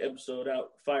check that episode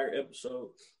out, fire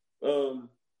episode.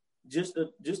 Just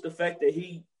the fact that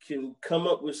he can come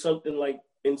up with something like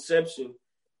Inception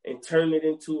and turn it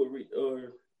into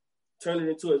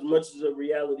as much as a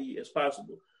reality as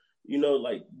possible. You know,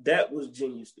 like that was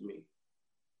genius to me.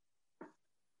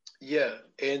 Yeah,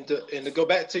 and to go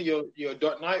back to your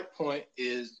Dark Knight point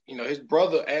is, you know, his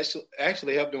brother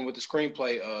actually helped him with the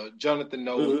screenplay, Jonathan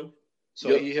Nolan. Mm-hmm.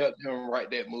 So he helped him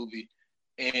write that movie.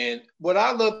 And what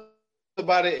I love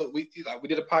about it, we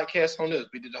did a podcast on this.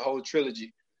 We did the whole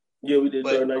trilogy. Yeah, we did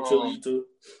Dark Knight trilogy too.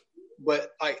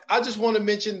 But like, I just want to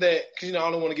mention that because, you know, I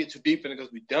don't want to get too deep in it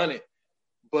because we've done it.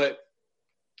 But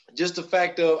just the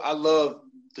fact of, I love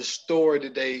the story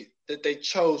that they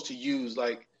chose to use.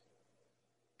 Like,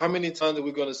 how many times are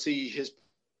we going to see his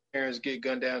parents get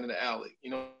gunned down in the alley? You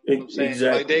know what I'm saying?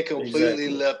 Exactly. Like, they completely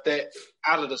left that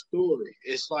out of the story.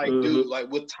 It's like, dude,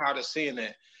 like, we're tired of seeing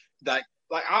that. Like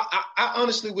I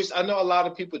honestly wish, I know a lot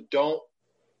of people don't.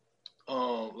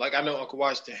 Like, I know Uncle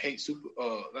Washington hates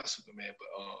not Superman, but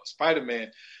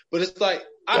Spider-Man. But it's like,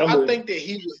 I think that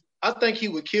he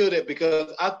would kill that,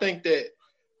 because I think that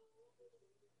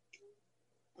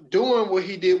doing what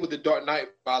he did with the Dark Knight,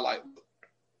 by like,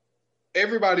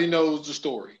 everybody knows the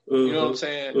story. You know what I'm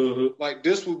saying? Like,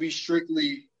 this will be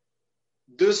strictly,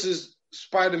 this is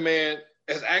Spider-Man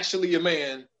as actually a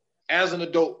man, as an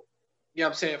adult, you know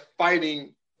what I'm saying,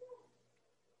 fighting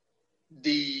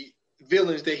the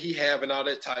villains that he have and all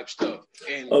that type stuff.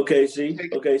 And this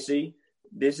is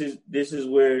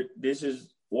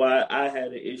why I had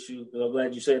an issue, and I'm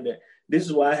glad you said that. This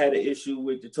is why I had an issue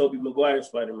with the Tobey Maguire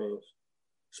Spider-Man.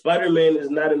 Spider-Man is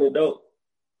not an adult.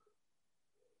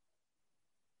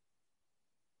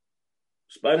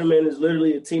 Spider-Man is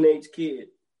literally a teenage kid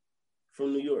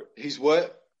from New York. He's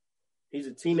what? He's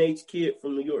a teenage kid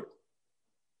from New York.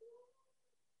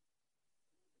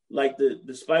 Like the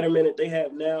Spider-Man that they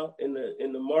have now in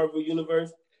the Marvel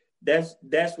universe, that's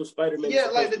what Spider-Man is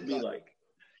supposed to be like.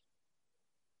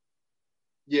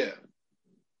 Yeah.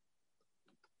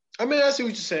 I mean, I see what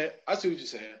you're saying.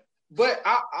 But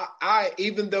I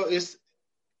even though it's,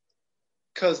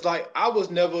 because like, I was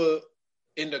never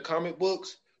in the comic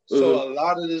books, so a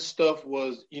lot of this stuff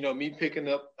was, you know, me picking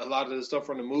up a lot of the stuff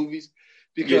from the movies,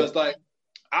 because like,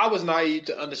 I was naive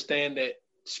to understand that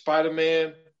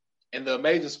Spider-Man and the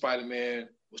Amazing Spider-Man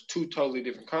was two totally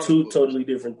different comic books. Totally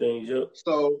different things, yep.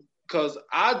 So, because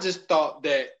I just thought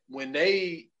that when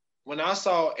I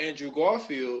saw Andrew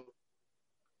Garfield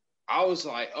I was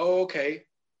like, oh, okay,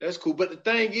 that's cool. But the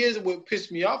thing is, what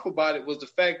pissed me off about it was the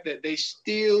fact that they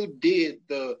still did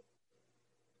the.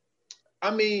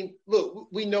 I mean, look,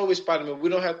 we know it's Spider-Man. We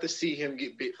don't have to see him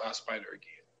get bit by a spider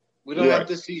again. We don't have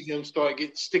to see him start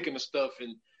sticking to stuff,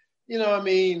 and you know what I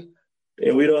mean.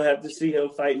 And we don't have to see him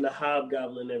fighting the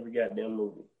Hobgoblin every goddamn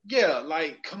movie. Yeah,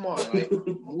 like, come on, like,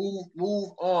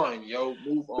 move on, yo,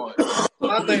 move on.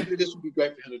 I think that this would be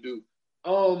great for him to do.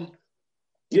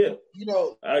 Yeah, you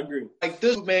know, I agree. Like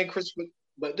this man,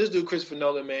 this dude, Christopher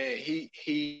Nolan, man, he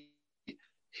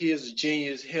is a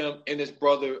genius. Him and his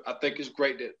brother, I think it's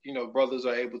great that brothers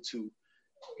are able to,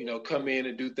 come in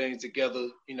and do things together.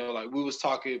 Like we was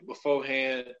talking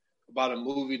beforehand about a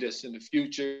movie that's in the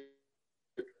future.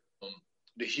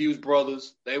 The Hughes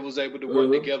brothers, they was able to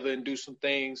work together and do some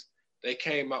things. They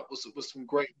came out with some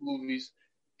great movies.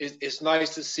 It's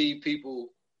nice to see people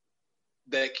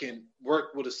that can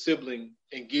work with a sibling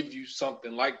and give you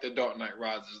something like The Dark Knight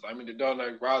Rises. I mean, The Dark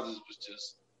Knight Rises was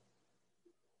just,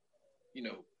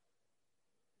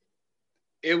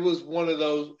 it was one of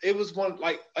those. It was one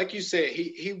like you said.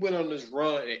 He went on this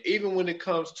run, and even when it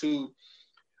comes to,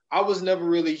 I was never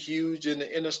really huge in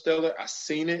the Interstellar. I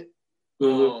seen it.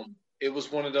 It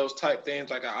was one of those type things.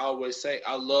 Like I always say,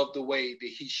 I love the way that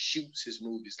he shoots his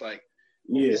movies. Like,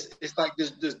 it's like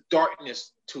this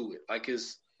darkness to it. Like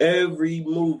it's every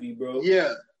movie, bro.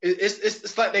 Yeah,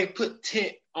 it's like they put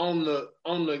tint on the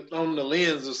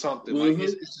lens or something. Like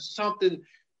it's just something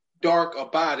dark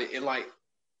about it, and like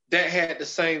that had the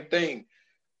same thing.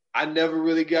 I never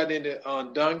really got into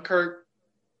Dunkirk.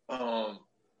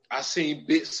 I seen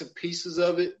bits and pieces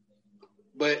of it,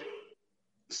 but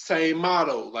same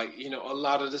motto. Like a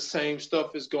lot of the same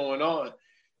stuff is going on.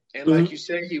 And like you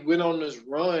said, he went on this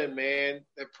run, man,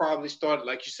 that probably started,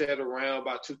 like you said, around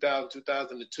about 2000,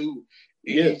 2002.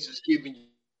 And he's just giving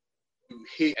you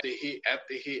hit after hit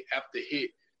after hit after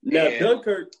hit. Now, and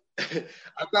Dunkirk,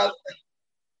 I thought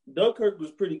Dunkirk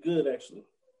was pretty good, actually.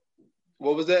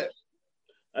 What was that?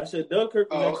 I said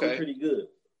Dunkirk was actually pretty good.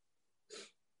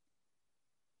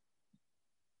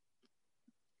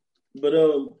 But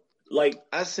like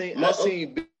I seen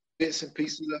bits and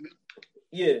pieces of it.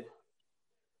 Yeah.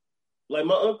 Like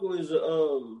my uncle is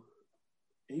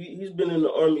he's been in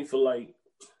the army for like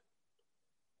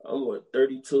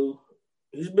 32.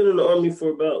 He's been in the army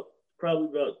for probably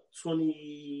about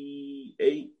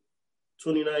 28,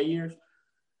 29 years.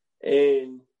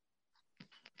 And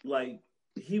like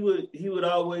he would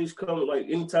always come, like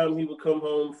anytime he would come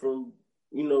home from,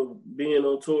 being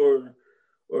on tour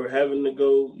or having to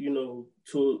go,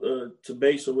 to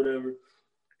base or whatever,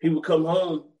 he would come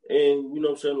home and, what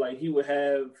I'm saying, like he would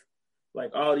have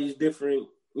like all these different,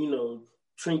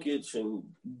 trinkets and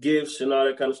gifts and all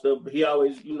that kind of stuff. But he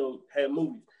always, had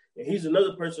movies. And he's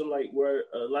another person like where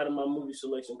a lot of my movie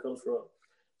selection comes from.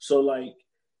 So like,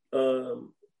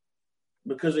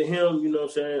 because of him, what I'm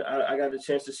saying, I got the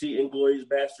chance to see Inglourious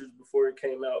Basterds before it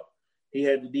came out. He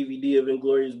had the DVD of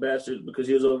Inglourious Basterds because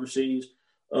he was overseas.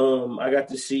 I got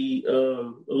to see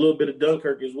a little bit of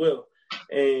Dunkirk as well.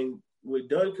 And with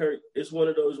Dunkirk, it's one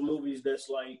of those movies that's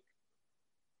like,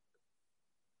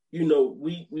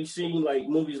 we've seen like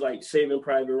movies like Saving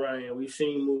Private Ryan. We've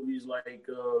seen movies like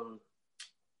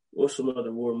what's some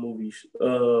other war movies?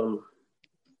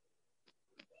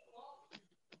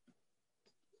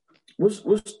 What's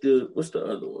the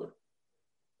other one?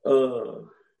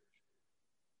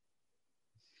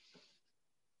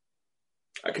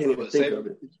 I can't even think of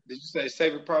it. Did you say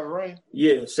Saving Private Ryan?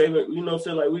 Yeah, Saving. What I'm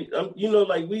saying, like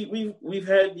we've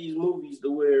had these movies to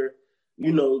where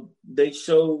they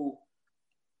show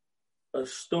a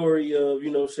story of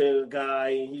a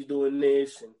guy and he's doing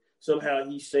this and somehow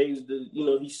he saves the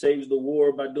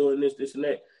war by doing this and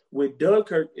that. With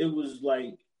Dunkirk, it was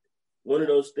like one of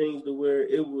those things to where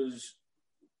it was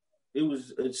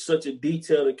such a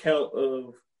detailed account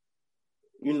of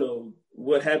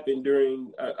what happened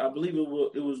during I believe it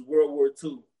was World War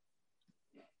II.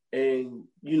 And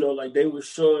like they were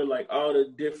showing like all the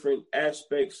different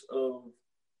aspects of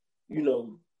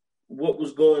what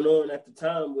was going on at the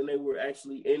time when they were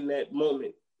actually in that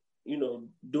moment,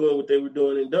 doing what they were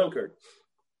doing in Dunkirk.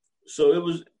 So it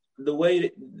was the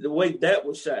way that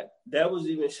was shot. That was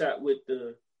even shot with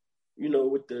the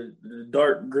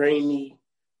dark grainy,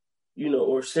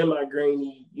 or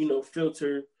semi-grainy,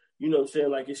 filter. What I'm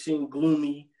saying? Like it seemed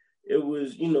gloomy. It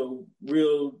was,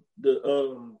 real.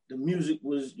 The music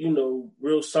was,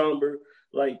 real somber.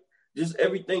 Like just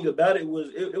everything about it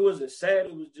was. It wasn't sad.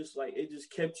 It was just like it just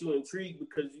kept you intrigued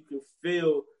because you can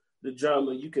feel the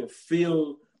drama. You can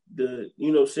feel the,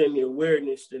 the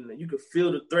awareness, and you can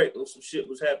feel the threat when some shit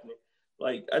was happening.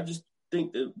 Like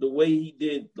think the way he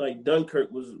did like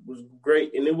Dunkirk was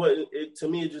great, and it wasn't. To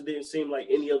me, it just didn't seem like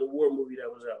any other war movie that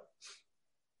was out.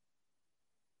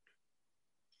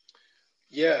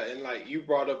 Yeah, and like you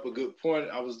brought up a good point.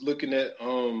 I was looking at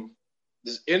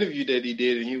this interview that he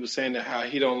did, and he was saying that how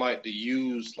he don't like to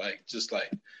use like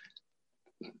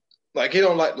he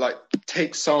don't like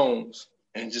take songs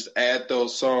and just add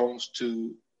those songs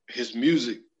to his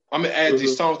music. I mean, add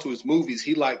these songs to his movies.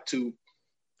 He like to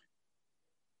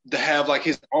have like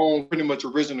his own pretty much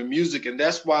original music, and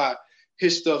that's why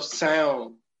his stuff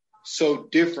sound so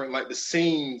different. Like the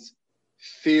scenes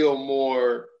feel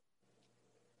more.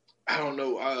 I don't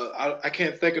know. I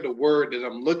can't think of the word that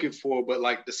I'm looking for, but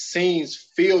like the scenes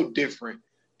feel different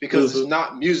because it's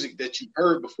not music that you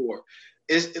heard before.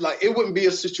 It's like it wouldn't be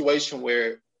a situation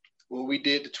where when we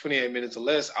did the 28 minutes or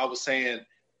less, I was saying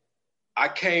I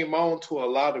came on to a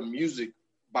lot of music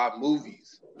by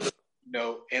movies, you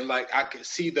know, and like I could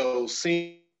see those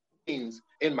scenes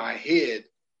in my head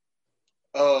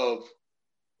of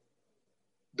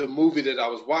the movie that I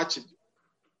was watching.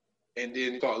 And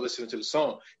then start listening to the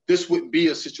song. This wouldn't be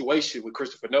a situation with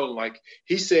Christopher Nolan. Like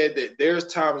he said that there's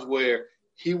times where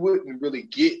he wouldn't really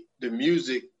get the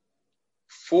music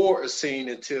for a scene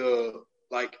until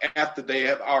like after they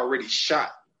have already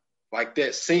shot like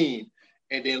that scene.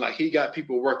 And then like he got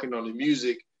people working on the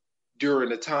music during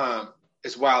the time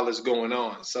as while it's going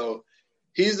on. So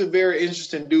he's a very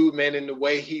interesting dude, man, in the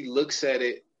way he looks at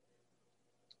it.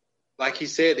 Like he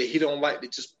said that he don't like to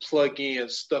just plug in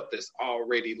stuff that's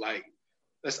already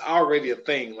a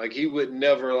thing. Like he would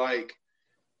never like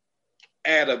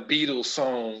add a Beatles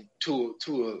song to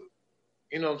a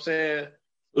you know what I'm saying?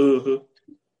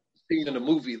 Scene in a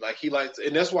movie. Like he likes,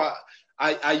 and that's why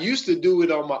I used to do it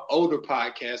on my older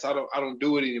podcast. I don't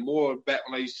do it anymore. Back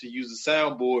when I used to use the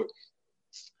soundboard,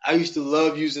 I used to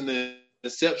love using the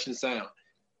Inception sound.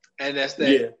 And that's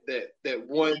that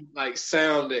one like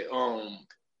sound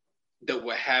that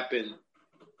would happen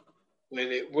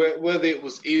when whether it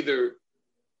was either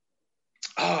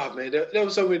there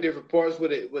was so many different parts where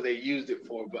they used it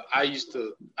for, but I used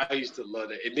to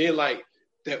love it. And then like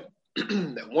that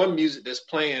that one music that's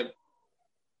playing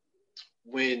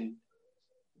when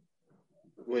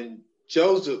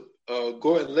Joseph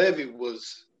Gordon-Levitt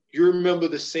was, you remember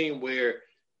the scene where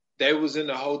they was in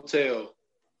the hotel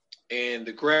and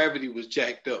the gravity was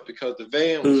jacked up because the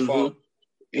van was falling.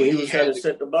 When he was trying to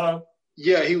set the bomb?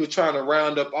 Yeah, he was trying to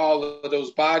round up all of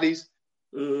those bodies.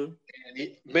 And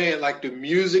like the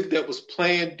music that was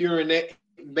playing during that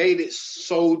made it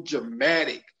so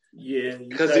dramatic. Yeah,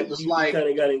 because it was like kind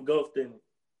of got engulfed in it.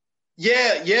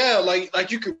 Yeah,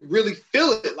 like you could really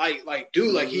feel it. Like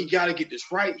dude, like he got to get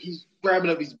this right. He's grabbing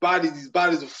up these bodies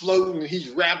are floating, and he's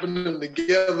wrapping them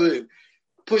together and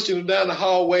pushing them down the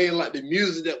hallway, and like the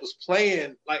music that was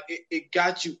playing, like it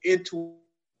got you into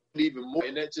it even more,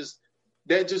 and that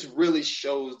just really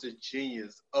shows the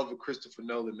genius of a Christopher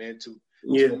Nolan, man, to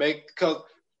make, because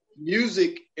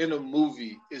music in a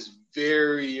movie is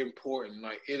very important.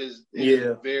 Like it is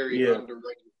very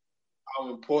underrated how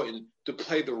important to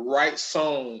play the right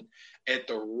song at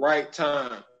the right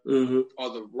time or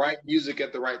the right music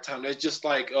at the right time. That's just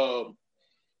like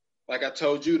I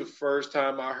told you the first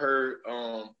time I heard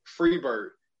Freebird.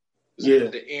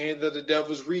 At the end of The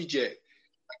Devil's Reject.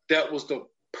 That was the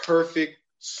perfect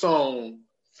song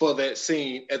for that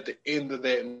scene at the end of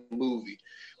that movie.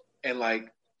 And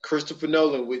like Christopher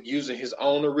Nolan, with using his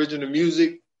own original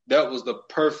music, that was the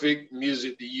perfect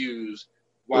music to use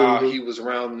while he was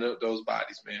rounding up those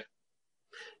bodies, man.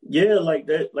 Yeah, like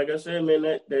that. Like I said, man,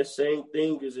 that same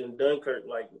thing is in Dunkirk.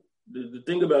 Like the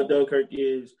thing about Dunkirk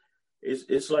is,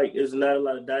 it's like it's not a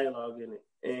lot of dialogue in it,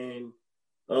 and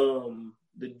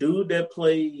the dude that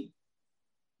played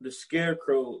the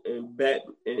Scarecrow in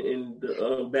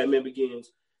Batman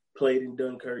Begins played in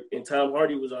Dunkirk, and Tom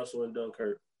Hardy was also in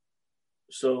Dunkirk.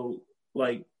 So,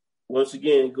 like, once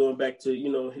again, going back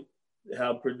to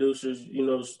how producers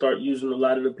start using a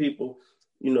lot of the people,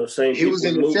 same. He was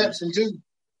in Inception too.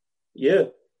 Yeah,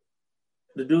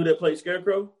 the dude that played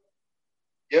Scarecrow.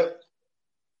 Yep.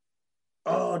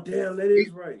 Oh, damn, that is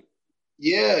right.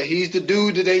 Yeah, he's the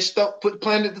dude that they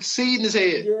planted the seed in his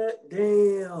head. Yeah,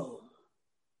 damn.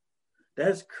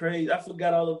 That's crazy. I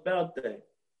forgot all about that.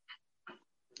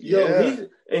 Yo,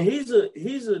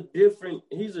 he's a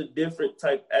different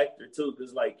type actor too,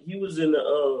 because like he was in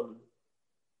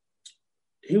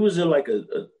like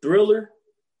a thriller.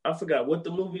 I forgot what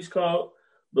the movie's called,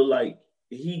 but like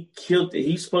he killed it.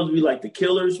 He's supposed to be like the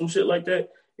killer or some shit like that,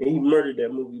 and he murdered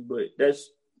that movie. But that's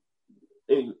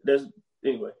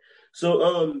anyway.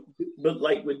 So but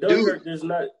like with Dunkirk, there's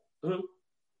not.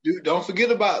 Dude, don't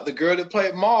forget about the girl that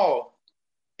played Maul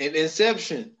In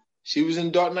Inception. She was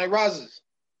in Dark Knight Rises.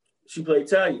 She played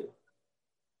Talia.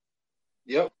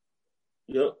 Yep.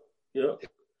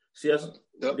 See,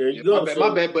 Yep. there you go.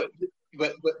 My bad. But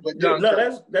John,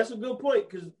 no, that's a good point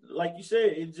because, like you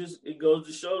said, it goes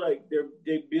to show like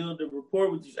they build a rapport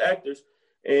with these actors,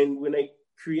 and when they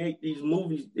create these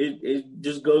movies, it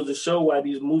just goes to show why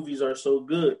these movies are so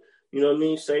good. You know what I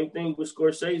mean? Same thing with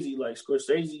Scorsese. Like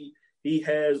Scorsese, he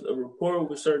has a rapport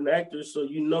with certain actors, so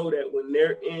you know that when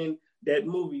they're in that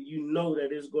movie, you know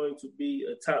that it's going to be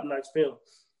a top-notch film.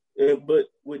 But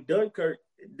with Dunkirk,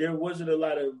 there wasn't a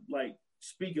lot of like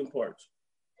speaking parts.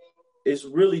 It's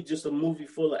really just a movie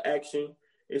full of action.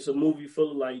 It's a movie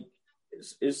full of like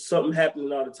it's something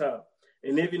happening all the time.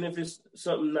 And even if it's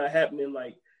something not happening,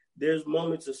 like there's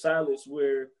moments of silence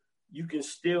where you can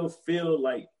still feel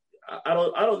like I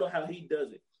don't know how he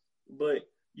does it, but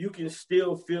you can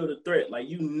still feel the threat. Like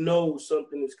you know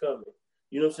something is coming.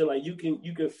 You know what I'm saying? Like you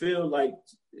can feel like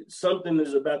something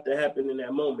is about to happen in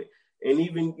that moment. And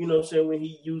even, you know what I'm saying, when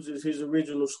he uses his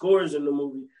original scores in the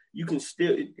movie, you can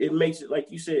still it makes it, like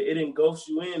you said, it engulfs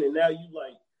you in, and now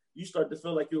you start to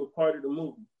feel like you're a part of the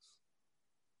movie.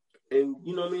 And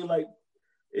you know what I mean? Like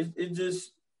it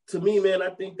just, to me, man,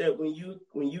 I think that when you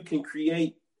can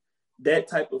create that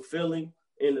type of feeling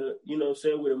in a, you know what I'm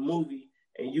saying, with a movie,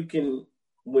 and you can,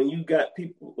 when you got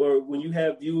people or when you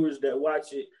have viewers that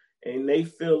watch it and they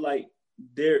feel like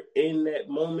they're in that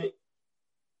moment,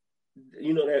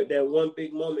 you know, that one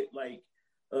big moment, like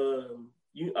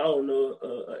I don't know,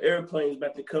 an airplane's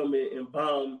about to come in and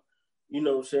bomb, you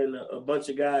know what I'm saying, a bunch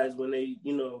of guys when they,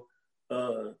 you know,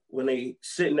 when they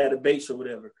sitting at a base or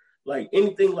whatever, like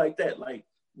anything like that, like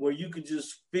where you could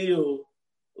just feel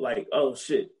like, oh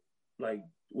shit, like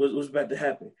what's about to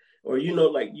happen, or you know,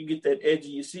 like you get that edge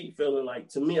of your seat feeling. Like,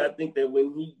 to me, I think that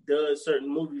when he does certain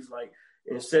movies like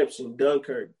Inception,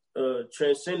 Dunkirk,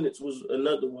 Transcendence was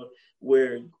another one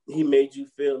where he made you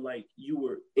feel like you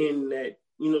were in that,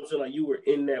 you know what I'm saying, like you were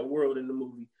in that world in the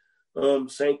movie.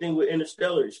 Same thing with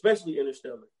Interstellar, especially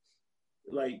Interstellar.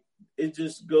 Like it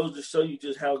just goes to show you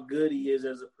just how good he is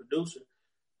as a producer.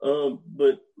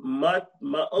 But my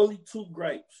only two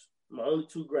gripes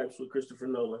with Christopher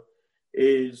Nolan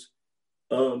is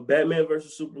Batman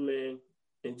versus Superman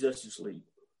and Justice League.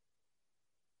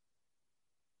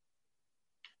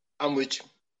 I'm with you.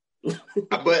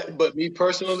 but me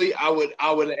personally, I would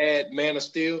add Man of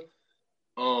Steel.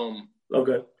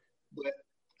 Okay. But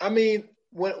I mean,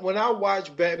 when I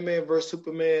watched Batman vs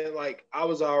Superman, like I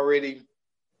was already,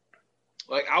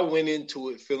 like I went into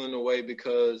it feeling away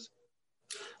because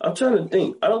I'm trying to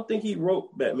think. I don't think he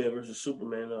wrote Batman versus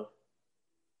Superman though.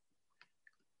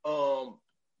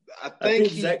 I think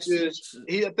he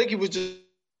was just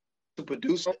a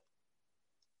producer.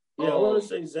 Yeah, I want to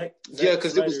say Zack. Yeah,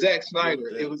 because it was Zack Snyder.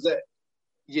 It was that.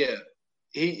 Yeah,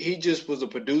 he just was a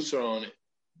producer on it.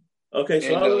 Okay,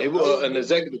 so and it was an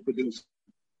executive producer.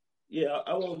 Yeah,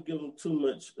 I won't give him too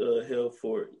much hell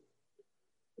for it.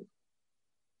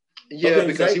 Yeah, okay,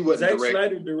 because he wasn't Zack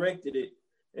Snyder directed it,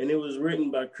 and it was written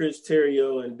by Chris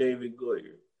Terrio and David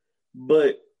Goyer.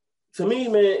 But to me,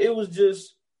 man, it was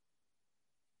just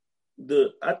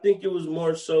I think it was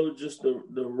more so just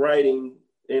the writing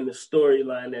and the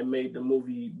storyline that made the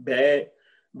movie bad,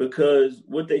 because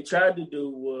what they tried to do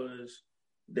was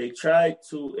they tried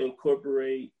to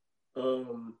incorporate a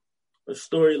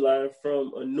storyline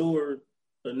from a newer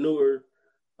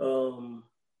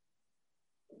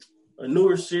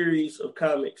series of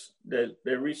comics that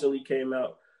recently came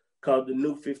out called the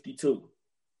New 52.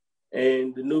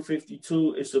 And the New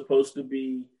 52 is supposed to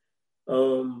be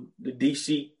the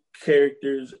DC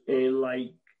characters in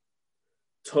like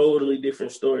totally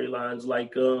different storylines.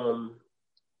 Like trying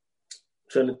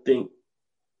to think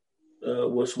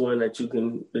what's one that you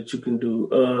can do.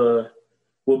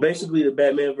 Well, basically, the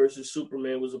Batman versus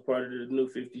Superman was a part of the New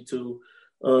 52.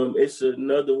 It's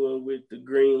another one with the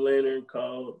Green Lantern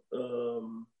called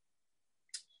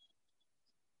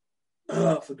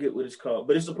I forget what it's called,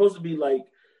 but it's supposed to be like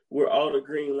where all the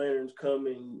Green Lanterns come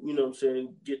and, you know what I'm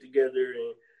saying, get together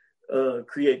and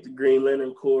create the Green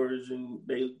Lantern Corps, and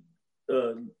they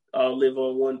all live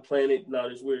on one planet and all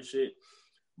this weird shit.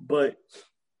 But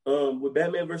with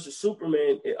Batman versus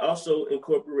Superman, it also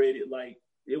incorporated, like,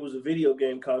 it was a video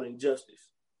game called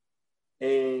Injustice.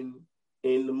 And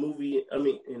in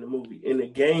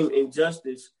the game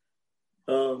Injustice,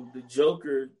 the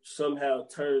Joker somehow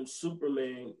turns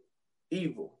Superman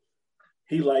evil.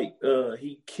 He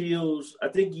kills, I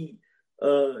think he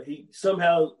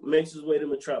somehow makes his way to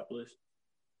Metropolis,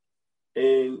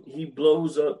 and he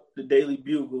blows up the Daily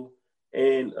Bugle,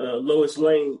 and Lois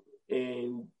Lane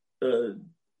and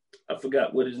I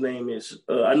forgot what his name is.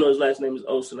 I know his last name is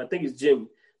Olsen. I think it's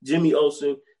Jimmy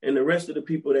Olsen, and the rest of the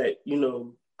people that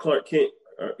Clark Kent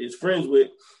is friends with.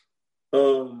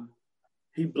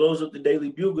 He blows up the Daily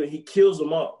Bugle and he kills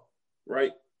them all,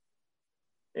 right?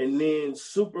 And then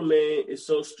Superman is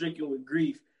so stricken with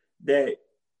grief that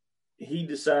he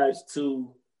decides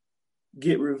to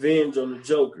get revenge on the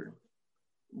Joker.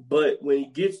 But when he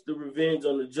gets the revenge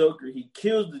on the Joker, he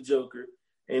kills the Joker,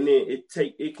 and then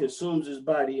it consumes his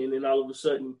body, and then all of a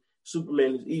sudden,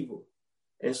 Superman is evil.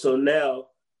 And so now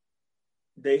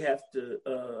they have to,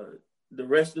 the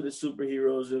rest of the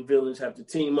superheroes and villains have to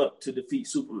team up to defeat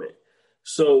Superman.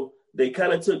 So they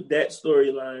kind of took that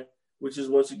storyline, which is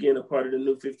once again a part of the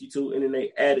New 52, and then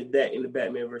they added that in the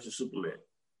Batman versus Superman.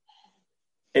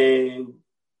 And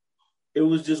it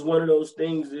was just one of those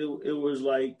things. It was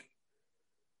like,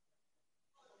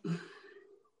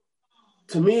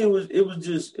 to me, it was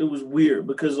weird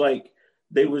because like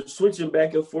they were switching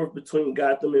back and forth between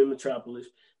Gotham and Metropolis,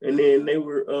 and then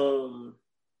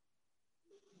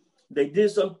they did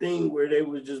something where they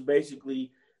were just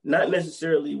basically not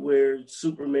necessarily where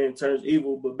Superman turns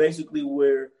evil, but basically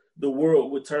where the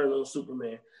world would turn on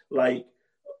Superman. Like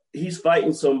he's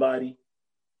fighting somebody,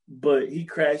 but he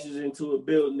crashes into a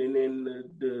building, and then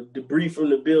the debris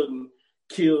from the building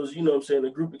kills, a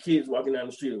group of kids walking down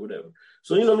the street or whatever.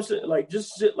 So, like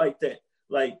just shit like that.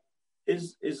 Like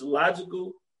it's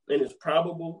logical and it's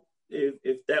probable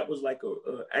if that was like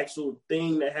a actual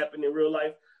thing that happened in real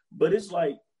life. But it's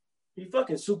like he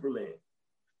fucking Superman.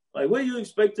 Like what do you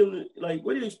expect to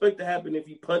happen if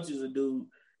he punches a dude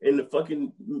in the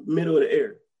fucking middle of the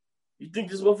air? You think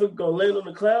this motherfucker gonna land on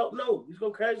the cloud? No, he's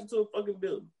gonna crash into a fucking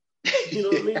building. You know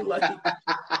what I mean? Like,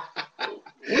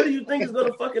 what do you think is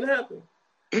gonna fucking happen?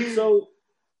 So,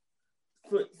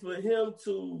 for him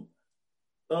to,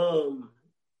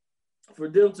 for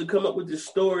them to come up with this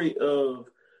story of,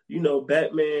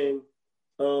 Batman,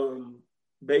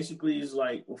 basically is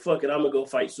like, well, fuck it, I'm gonna go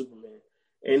fight Superman,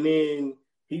 and then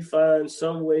he finds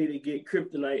some way to get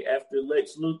kryptonite after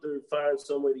Lex Luthor finds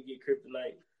some way to get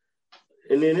kryptonite.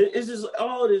 And then it's just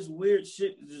all this weird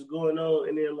shit is just going on.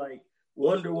 And then like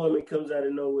Wonder Woman comes out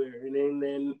of nowhere. And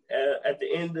then at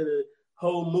the end of the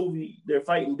whole movie, they're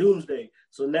fighting Doomsday.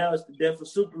 So now it's the death of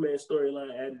Superman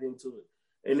storyline added into it.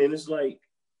 And then it's like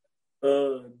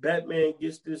Batman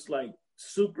gets this like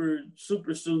super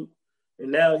suit.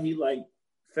 And now he like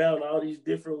found all these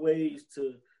different ways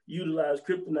to utilize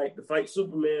kryptonite to fight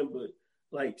Superman, but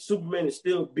like Superman is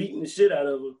still beating the shit out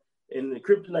of him, and the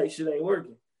kryptonite shit ain't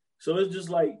working. So it's just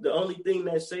like the only thing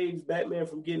that saves Batman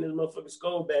from getting his motherfucking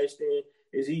skull bashed in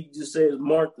is he just says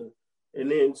Martha,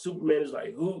 and then Superman is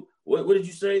like, "Who? What did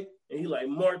you say?" And he like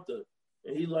Martha,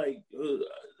 and he like,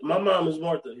 "My mom is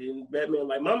Martha," and Batman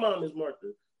like, "My mom is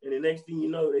Martha," and the next thing you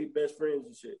know, they best friends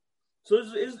and shit. So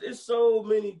it's so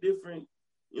many different.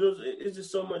 It's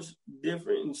just so much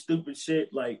different and stupid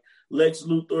shit. Like Lex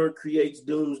Luthor creates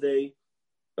Doomsday.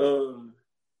 Doomsday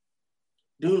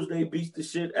beats the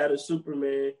shit out of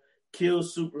Superman,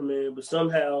 kills Superman, but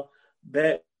somehow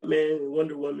Batman and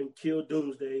Wonder Woman kill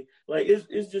Doomsday. Like it's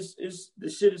the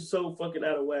shit is so fucking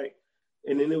out of whack.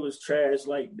 And then it was trash.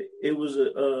 Like it was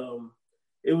a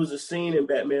scene in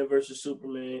Batman versus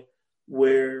Superman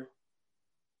where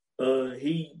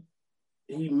he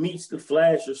meets the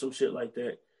Flash or some shit like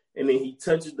that, and then he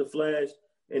touches the Flash,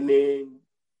 and then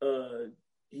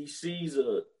he sees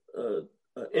a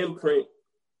imprint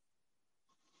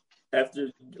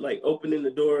after like opening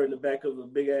the door in the back of a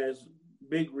big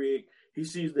rig. He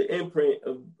sees the imprint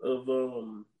of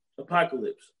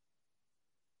Apocalypse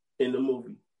in the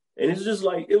movie, and it's just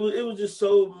like it was just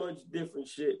so much different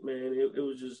shit, man. It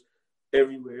was just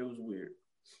everywhere. It was weird.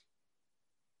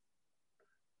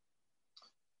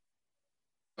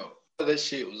 That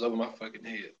shit was over my fucking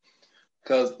head,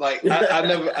 cause like I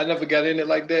never got in it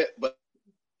like that, but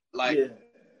like, yeah.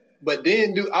 But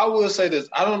then, dude, I will say this: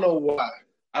 I don't know why.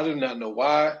 I do not know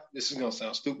why. This is gonna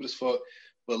sound stupid as fuck,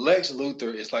 but Lex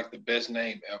Luthor is like the best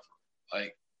name ever.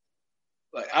 Like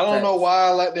I don't know why I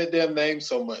like that damn name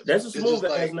so much. That's a smooth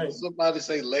like, name. Somebody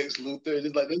say Lex Luthor,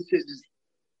 it's like this shit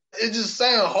it just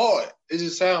sound hard. It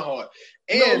just sound hard.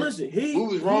 And no, listen, we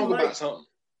was wrong about something.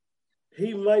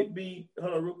 He might be,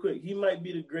 hold on real quick, he might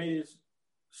be the greatest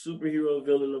superhero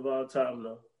villain of all time,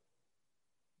 though.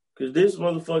 Because this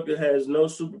motherfucker has no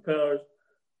superpowers,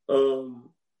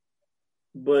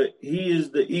 but he is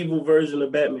the evil version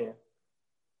of Batman.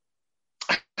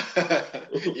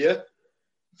 Yeah,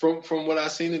 from what I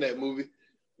seen in that movie.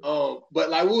 But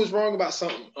like we was wrong about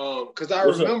something. Because I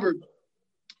remember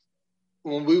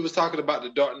when we was talking about the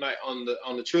Dark Knight on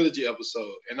the trilogy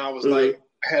episode, and I was like,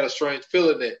 I had a strange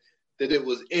feeling that that it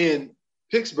was in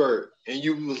Pittsburgh, and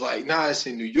you was like, nah, it's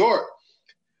in New York.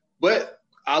 But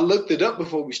I looked it up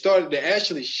before we started. They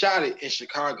actually shot it in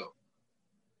Chicago.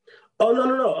 Oh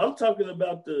no! I'm talking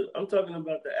about the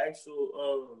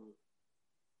actual.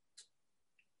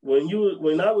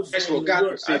 When I was saying New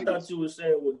York, I thought you were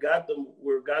saying where Gotham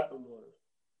was.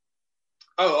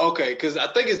 Oh, okay. Because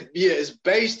I think it's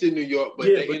based in New York, but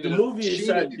the movie is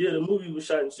shot. Yeah, the movie was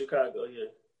shot in Chicago. Yeah.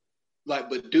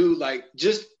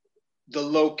 Just the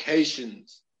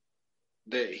locations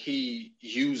that he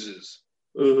uses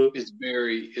is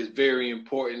very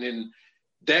important, and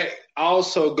that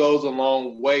also goes a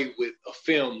long way with a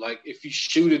film. Like if you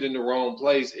shoot it in the wrong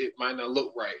place, it might not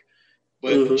look right.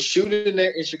 But shooting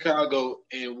that in Chicago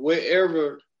and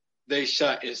wherever they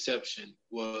shot Inception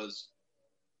was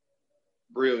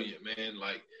brilliant, man.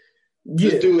 Like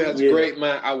this dude has a great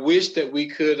mind. I wish we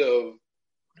could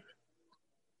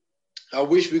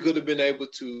have been able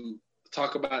to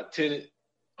talk about Tenet.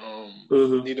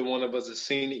 Neither one of us has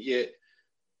seen it yet.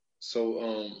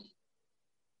 So,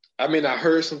 I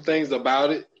heard some things about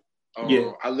it.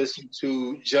 I listened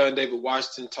to John David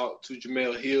Washington talk to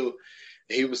Jamel Hill.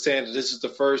 And he was saying that this is the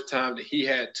first time that he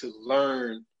had to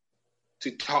learn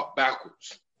to talk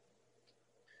backwards.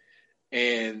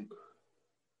 And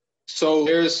so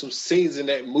there's some scenes in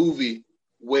that movie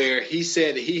where he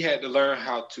said that he had to learn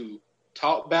how to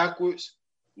talk backwards,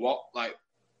 walk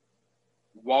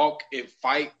and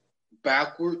fight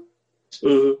backwards.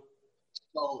 So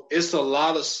it's a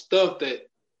lot of stuff that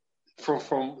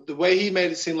from the way he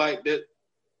made it seem like that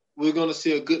we're going to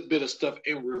see a good bit of stuff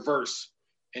in reverse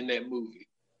in that movie.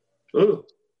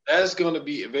 That's going to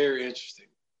be very interesting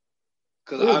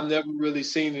because I've never really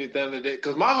seen anything like that.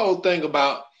 Because my whole thing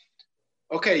about,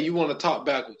 okay, you want to talk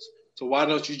backwards, so why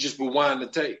don't you just rewind the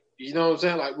tape? You know what I'm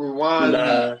saying? Like rewind.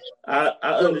 I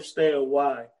understand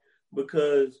why.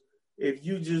 Because if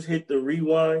you just hit the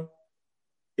rewind,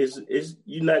 it's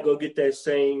you're not gonna get that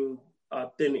same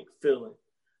authentic feeling.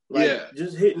 Like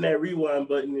just hitting that rewind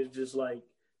button is just like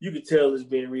you could tell it's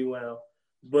being rewound.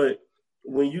 But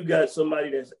when you got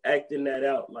somebody that's acting that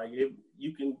out, like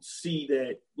you can see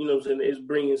that, you know what I'm saying, it's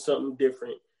bringing something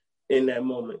different in that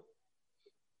moment.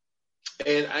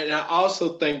 And I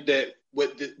also think that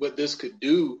what this could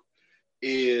do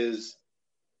is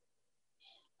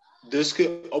this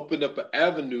could open up an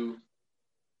avenue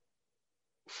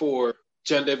for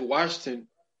John David Washington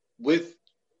with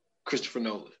Christopher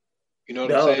Nolan. You know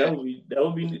what I'm saying? That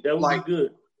would be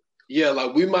good. Yeah,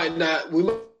 like we might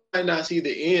not see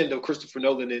the end of Christopher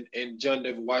Nolan and John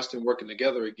David Washington working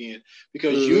together again,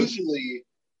 because usually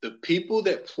the people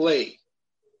that play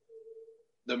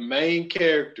the main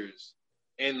characters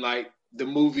in like the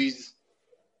movies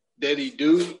that he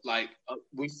do, like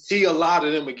we see a lot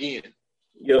of them again.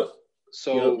 Yep.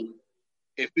 So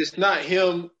if it's not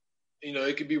him, you know,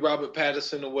 it could be Robert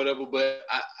Pattinson or whatever. But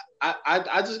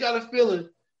I just got a feeling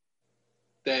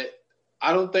that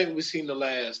I don't think we've seen the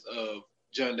last of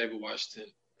John David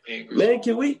Washington. Man,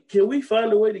 can we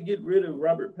find a way to get rid of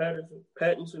Robert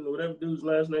Pattinson or whatever dude's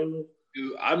last name is?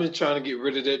 Dude, I've been trying to get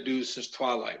rid of that dude since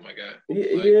Twilight, my guy.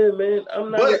 Yeah, man.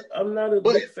 I'm not a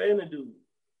big fan of dude.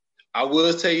 I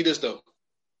will tell you this though.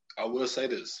 I will say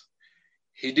this.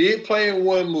 He did play in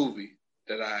one movie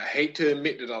that I hate to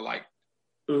admit that I liked.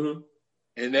 And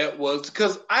that was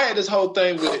because I had this whole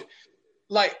thing with it.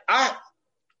 Like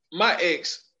my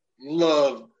ex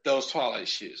loved those Twilight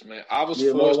shits, man. I was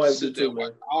forced to sit there and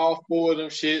watch all four of them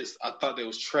shits. I thought they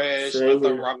was trash. I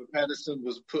thought Robert Pattinson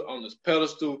was put on this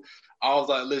pedestal. I was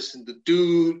like, listen, the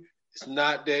dude is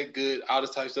not that good, all this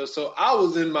type of stuff. So I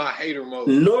was in my hater mode.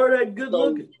 Nor that good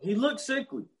looking. He looked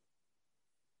sickly.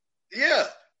 Yeah.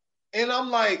 And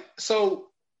I'm like, so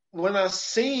when I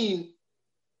seen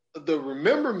the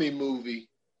Remember Me movie,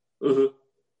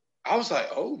 I was like,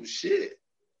 oh shit,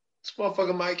 this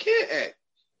motherfucker Mike can't act.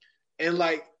 And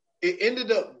like it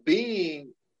ended up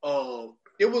being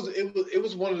it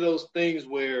was one of those things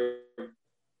where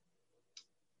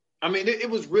I mean it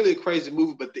was really a crazy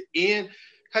movie, but the end,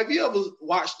 have you ever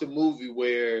watched a movie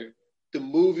where the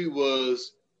movie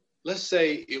was, let's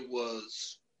say it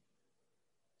was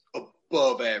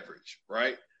above average,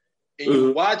 right? And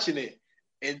you're watching it,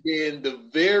 and then the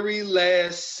very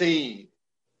last scene,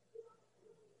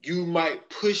 you might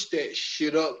push that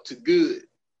shit up to good.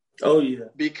 Oh yeah,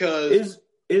 because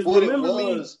is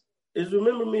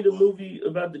Remember Me the movie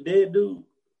about the dead dude?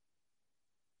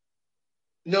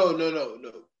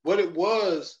 No. What it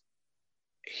was,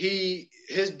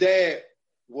 his dad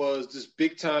was this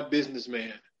big time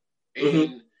businessman,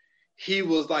 and he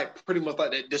was like pretty much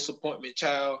like that disappointment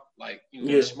child. Like, you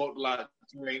know, he smoked a lot of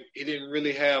drink. He didn't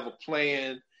really have a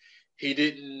plan. He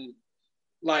didn't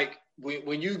like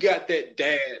when you got that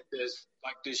dad that's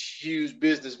like this huge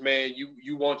businessman,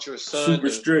 you want your son super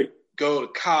to strict. Go to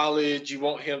college, you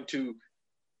want him to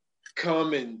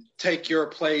come and take your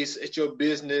place at your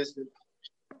business.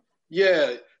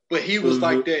 Yeah, but he was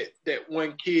like that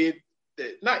one kid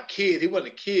that not kid, he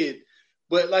wasn't a kid,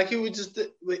 but like he was just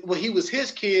he was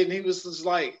his kid, and he was just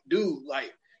like, dude,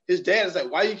 like his dad is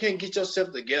like, why you can't get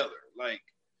yourself together? Like,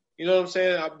 you know what I'm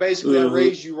saying? I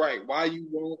raised you right. Why you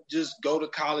won't just go to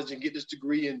college and get this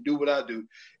degree and do what I do?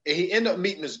 And he ended up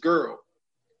meeting this girl,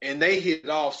 and they hit it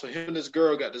off. So him and this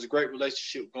girl got this great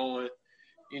relationship going.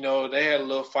 You know, they had a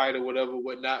little fight or whatever,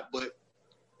 whatnot. But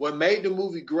what made the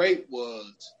movie great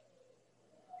was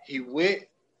he went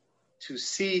to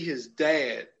see his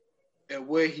dad at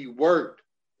where he worked,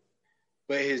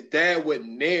 but his dad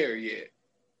wasn't there yet.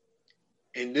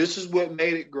 And this is what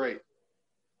made it great.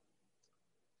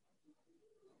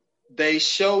 They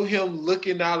show him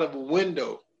looking out of a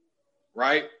window,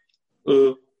 right?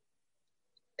 And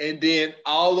then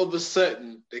all of a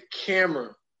sudden, the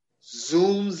camera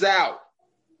zooms out.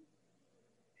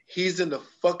 He's in the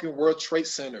fucking World Trade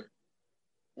Center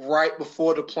right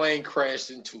before the plane crashed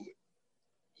into it.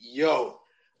 Yo,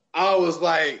 I was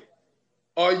like,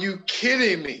 are you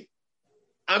kidding me?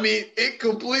 I mean, it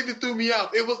completely threw me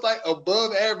off. It was like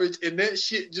above average, and that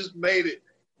shit just made it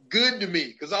good to me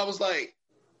because I was like,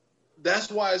 that's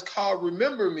why it's called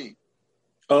Remember Me.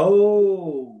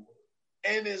 Oh.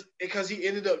 And it's because he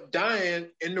ended up dying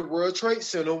in the World Trade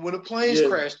Center when the planes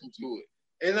crashed into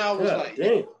it. And I was like,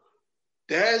 damn.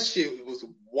 That shit was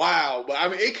wild. But I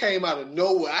mean, it came out of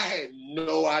nowhere. I had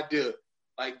no idea.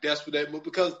 Like, that's what that movie,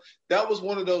 because that was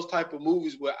one of those type of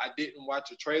movies where I didn't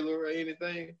watch a trailer or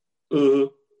anything. Mm-hmm.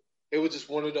 It was just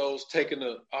one of those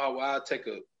I'll take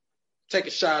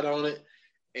a shot on it.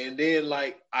 And then,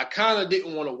 like, I kind of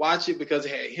didn't want to watch it because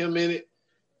it had him in it.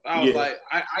 I was like,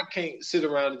 I can't sit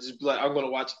around and just be like, I'm going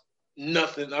to watch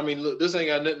nothing. I mean, look, this ain't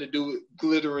got nothing to do with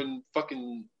glittering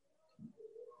fucking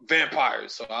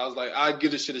vampires. So I was like, I'll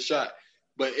give this shit a shot.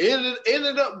 But it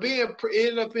ended up being a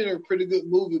pretty good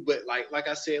movie. But like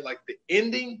I said, like the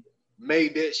ending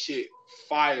made that shit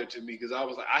fire to me because I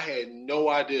was like, I had no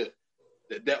idea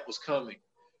that was coming.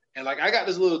 And like I got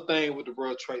this little thing with the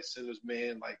World Trade Centers,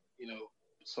 man. Like, you know,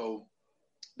 so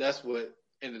that's what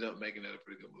ended up making that a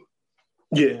pretty good movie.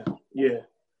 Yeah.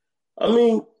 I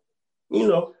mean, you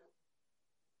know,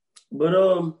 but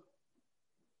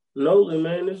Nolan,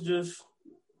 man, it's just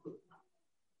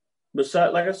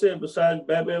besides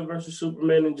Batman versus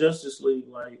Superman and Justice League,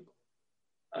 like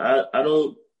I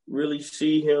don't really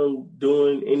see him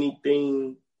doing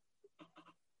anything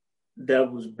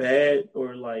that was bad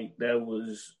or like that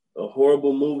was a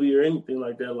horrible movie or anything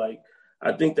like that. Like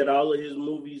I think that all of his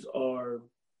movies are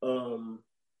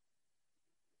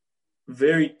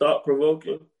very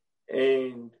thought-provoking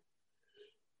and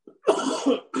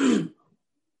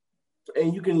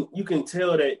and you can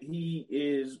tell that he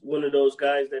is one of those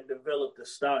guys that developed a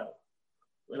style.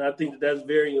 And I think that that's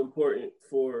very important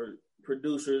for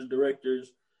producers,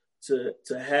 directors to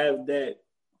have that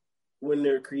when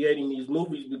they're creating these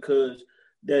movies because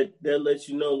that lets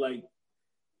you know, like,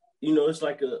 you know, it's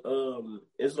like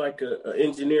a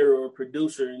engineer or a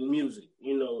producer in music.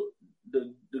 You know,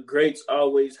 the greats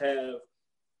always have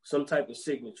some type of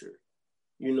signature.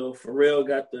 You know, Pharrell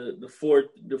got the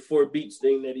four beats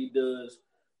thing that he does.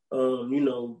 You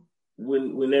know,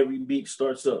 when every beat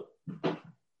starts up, and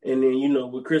then you know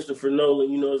with Christopher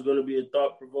Nolan, you know it's going to be a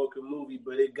thought provoking movie,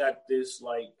 but it got this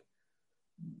like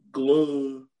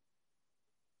gloom.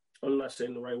 I'm not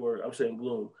saying the right word. I'm saying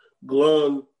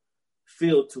glum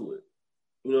feel to it.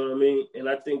 You know what I mean? And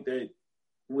I think that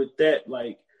with that,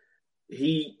 like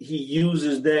he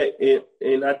uses that,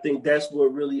 and I think that's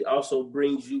what really also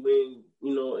brings you in,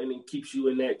 you know, and it keeps you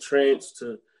in that trance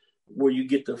to where you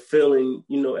get the feeling,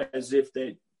 you know, as if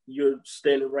that you're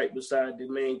standing right beside the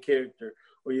main character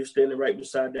or you're standing right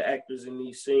beside the actors in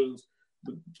these scenes,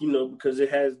 you know, because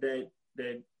it has that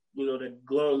you know, that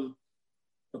glum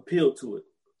appeal to it.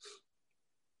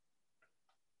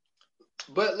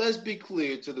 But let's be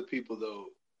clear to the people, though.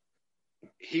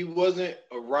 He wasn't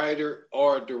a writer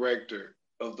or a director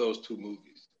of those two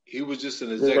movies. He was just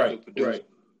an executive producer. Right.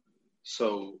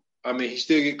 So, I mean, he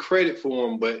still get credit for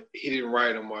them, but he didn't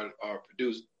write them or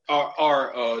produce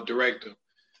or direct them.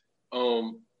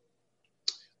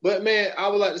 But man, I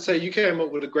would like to say you came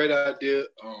up with a great idea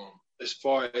as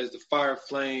far as the Fire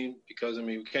Flame, because I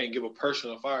mean, we can't give a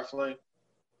person a Fire Flame.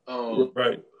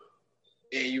 Right.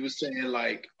 And you were saying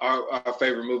like our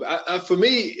favorite movie. For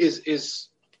me is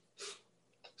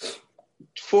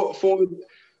for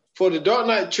the Dark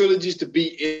Knight trilogies to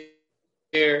be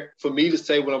there for me to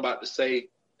say what I'm about to say,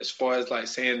 as far as like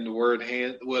saying the word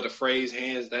the phrase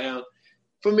hands down,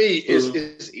 for me,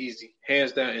 it's easy.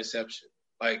 Hands down, Inception.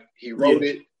 Like, he wrote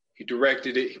it, he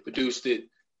directed it, he produced it.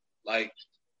 Like,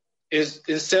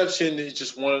 Inception is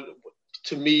just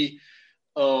to me,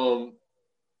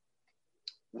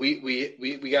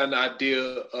 we got an idea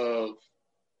of,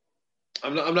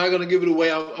 I'm not going to give it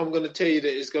away. I'm going to tell you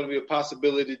that it's going to be a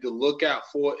possibility to look out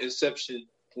for Inception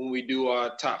when we do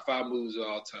our top 5 movies of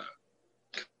all time.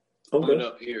 Coming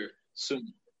up here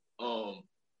soon.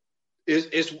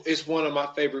 It's one of my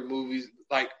favorite movies.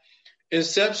 Like,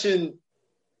 Inception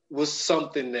was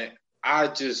something that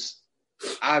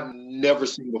I've never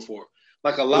seen before.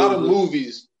 Like, a lot of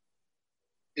movies,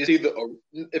 it's either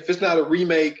if it's not a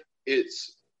remake,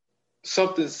 it's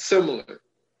something similar.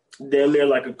 Damn near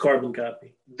like a carbon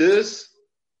copy. This,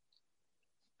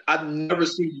 I've never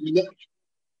seen.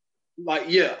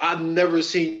 I've never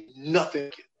seen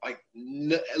nothing like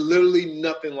literally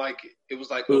nothing like it. It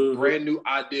was like a brand new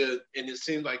idea, and it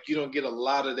seems like you don't get a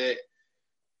lot of that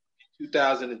in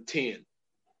 2010.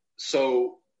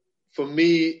 So for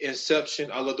me,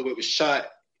 Inception, I love the way it was shot.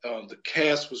 The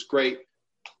cast was great.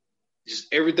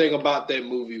 Just everything about that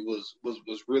movie was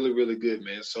really, really good,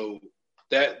 man. So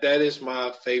that is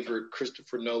my favorite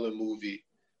Christopher Nolan movie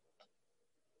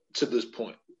to this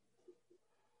point.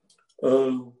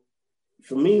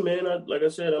 For me, man, like I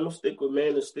said, I'm gonna stick with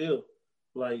Man of Steel.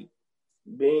 Like,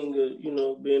 being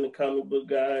a comic book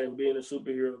guy and being a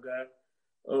superhero guy,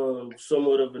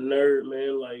 somewhat of a nerd,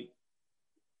 man. Like,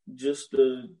 just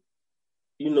for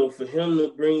him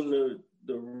to bring the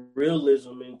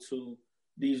realism into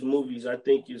these movies, I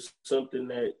think is something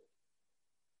that,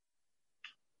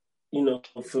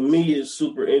 for me is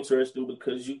super interesting,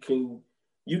 because you can,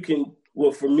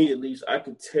 well, for me at least, I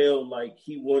could tell like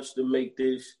he wants to make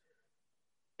this,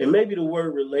 and maybe the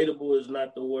word relatable is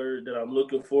not the word that I'm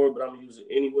looking for, but I'm gonna use it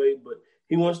anyway. But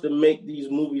he wants to make these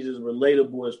movies as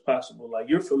relatable as possible. Like,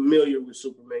 you're familiar with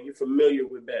Superman, you're familiar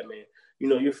with Batman,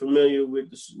 you're familiar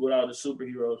with all the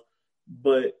superheroes,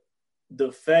 but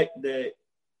the fact that,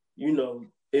 in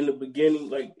the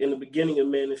beginning of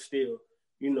Man of Steel,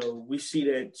 we see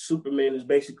that Superman is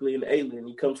basically an alien.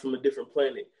 He comes from a different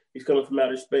planet. He's coming from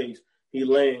outer space. He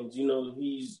lands.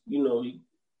 He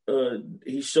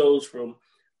shows from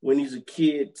when he's a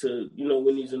kid to,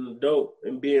 when he's an adult,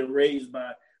 and being raised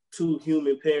by 2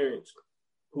 human parents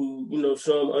who,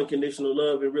 show him unconditional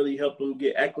love and really help him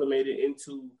get acclimated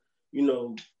into,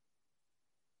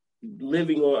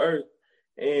 living on Earth.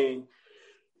 And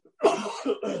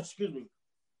excuse me,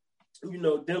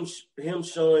 him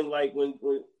showing like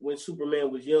when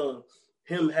Superman was young,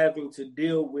 him having to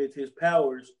deal with his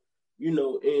powers, in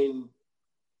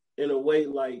a way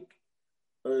like,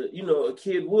 a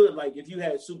kid would, like, if you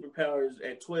had superpowers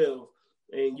at 12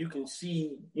 and you can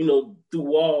see, through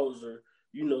walls, or,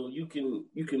 you can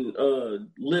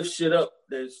lift shit up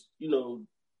that's,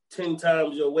 10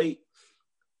 times your weight.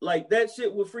 Like, that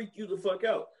shit would freak you the fuck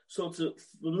out. So for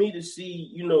me to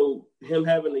see, him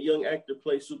having a young actor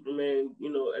play Superman,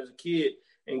 as a kid,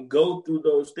 and go through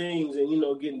those things and,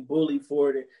 getting bullied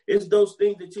for it. It's those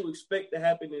things that you expect to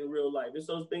happen in real life. It's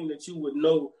those things that you would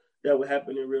know that would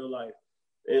happen in real life.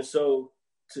 And so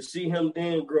to see him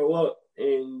then grow up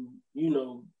and,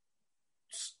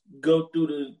 go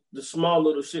through the small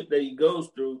little shit that he goes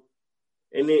through,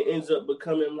 and then ends up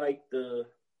becoming like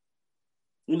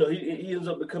he ends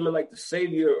up becoming like the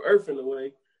savior of Earth in a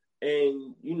way,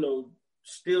 and,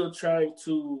 still trying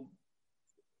to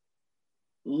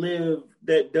live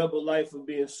that double life of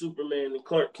being Superman and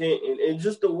Clark Kent. And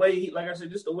just the way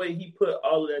just the way he put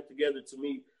all of that together, to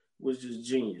me, was just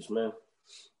genius, man.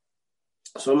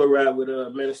 So I'm gonna ride with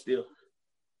Man of Steel.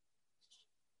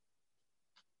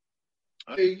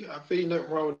 I feel nothing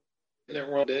wrong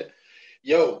with that.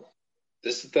 Yo,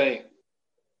 this is the thing.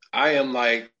 I am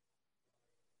like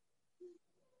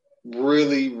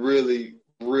really, really,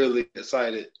 really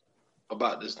excited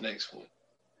about this next one.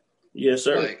 Yes,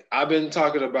 sir. Like, I've been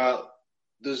talking about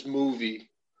this movie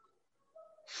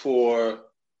ever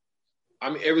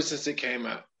since it came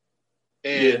out.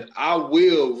 And I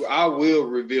will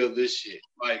reveal this shit.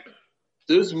 Like,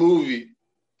 this movie,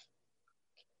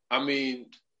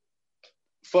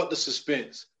 fuck the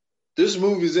suspense. This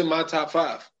movie is in my top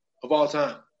 5 of all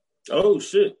time. Oh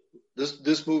shit.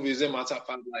 This movie is in my top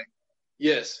 5. Like,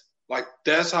 yes. Like,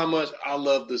 that's how much I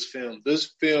love this film.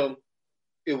 This film,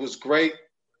 it was great.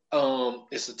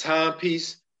 It's a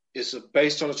timepiece. It's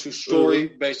based on a true story,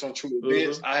 based on true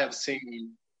events. I have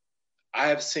seen.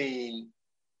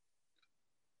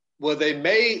 Well, they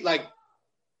made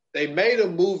a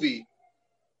movie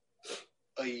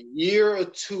a year or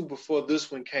two before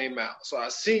this one came out. So I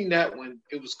seen that one.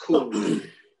 It was cool.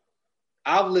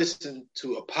 I've listened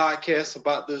to a podcast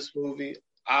about this movie.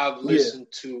 I've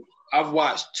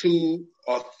watched 2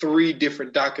 or 3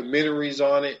 different documentaries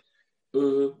on it.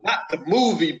 Not the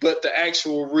movie, but the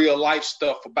actual real life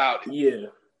stuff about it. Yeah.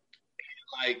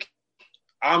 Like,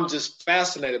 I'm just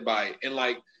fascinated by it. And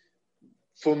like,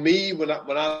 for me, when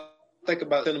I think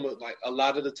about cinema, like a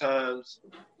lot of the times,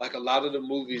 like a lot of the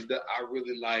movies that I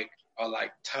really like are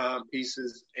like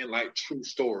timepieces and like true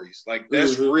stories. Like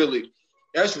that's really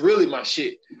my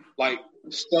shit. Like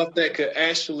stuff that could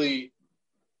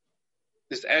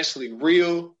is actually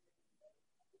real.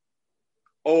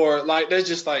 Or like that's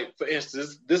just like, for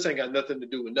instance, this ain't got nothing to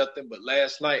do with nothing. But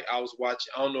last night I was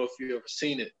watching. I don't know if you ever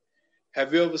seen it.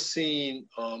 Have you ever seen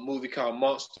a movie called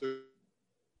Monster?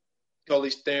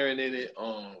 Charlize Theron in it.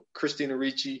 Christina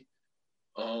Ricci.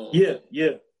 Yeah.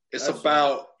 It's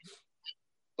about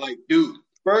like, dude.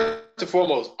 First and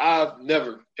foremost, I've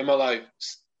never in my life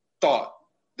thought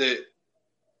that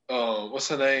what's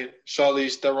her name,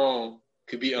 Charlize Theron,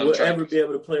 could be unattractive. Will ever be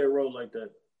able to play a role like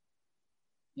that.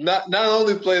 Not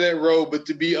only play that role, but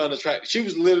to be unattractive. She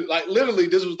was literally,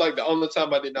 this was like the only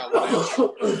time I did not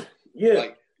want to. Yeah.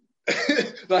 Like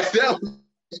that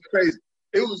was crazy.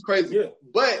 It was crazy. Yeah.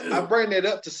 But I bring that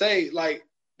up to say, like,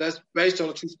 that's based on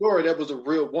a true story. That was a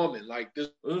real woman. Like, this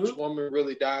woman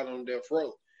really died on death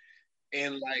row.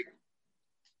 And, like,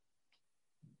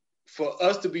 for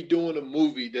us to be doing a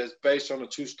movie that's based on a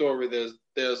true story,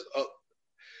 there's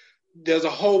a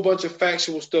whole bunch of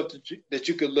factual stuff that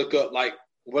you could look up. Like,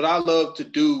 what I love to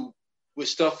do with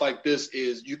stuff like this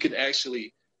is you can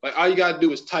actually, like, all you got to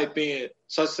do is type in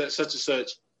such and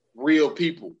such real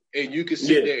people, and you can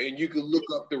sit there and you can look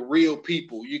up the real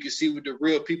people. You can see what the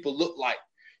real people look like.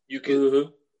 You can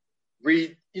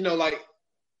read, like,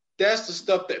 that's the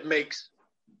stuff that makes,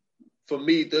 for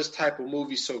me, this type of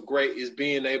movie so great, is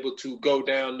being able to go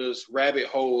down this rabbit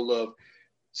hole of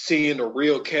seeing the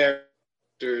real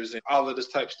characters and all of this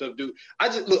type of stuff, dude.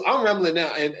 I'm rambling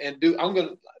now, and dude, I'm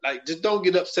gonna, like, just don't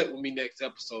get upset with me next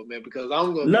episode, man, because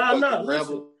I'm gonna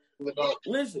rambling.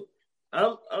 Listen,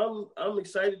 I'm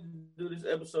excited to do this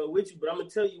episode with you, but I'm gonna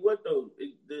tell you what though,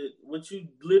 what you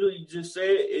literally just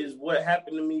said is what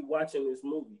happened to me watching this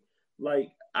movie.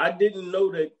 Like, I didn't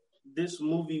know that this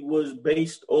movie was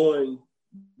based on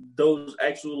those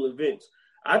actual events.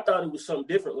 I thought it was something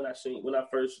different when I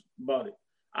first bought it.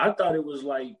 I thought it was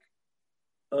like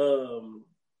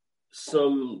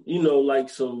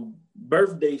some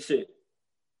birthday shit.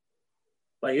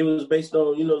 Like it was based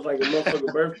on, it's like a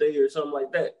motherfucking birthday or something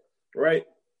like that, right?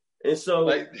 And so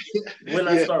when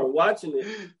I started watching it,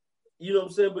 you know what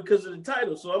I'm saying, because of the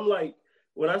title. So I'm like,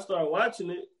 when I started watching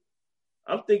it,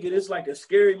 I'm thinking it's like a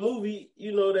scary movie,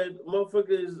 that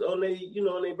motherfuckers on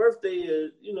their birthday,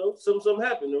 something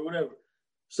happened or whatever.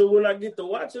 So when I get to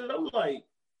watching it, I'm like,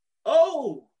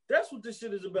 oh, that's what this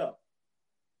shit is about.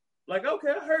 Like, okay,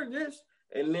 I heard this.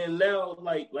 And then now,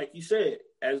 like you said,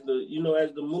 as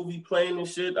the movie playing and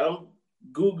shit, I'm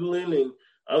Googling and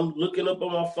I'm looking up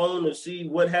on my phone to see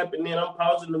what happened. Then I'm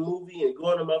pausing the movie and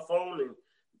going on my phone and,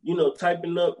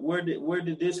 typing up where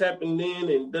did this happen then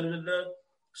and da-da-da-da.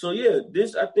 So yeah,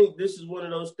 I think this is one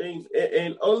of those things,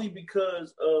 and only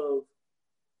because of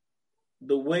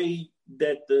the way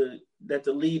that the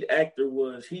lead actor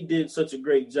was, he did such a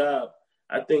great job.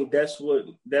 I think that's what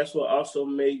also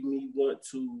made me want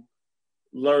to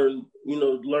learn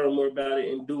more about it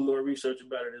and do more research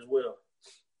about it as well.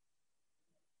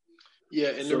 Yeah,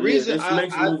 and so, the reason this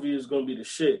next movie is going to be the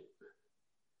shit.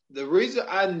 The reason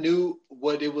I knew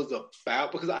what it was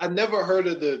about, because I never heard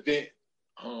of the event,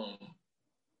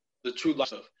 the true life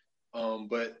stuff.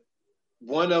 But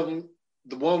one of them,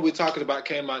 the one we're talking about,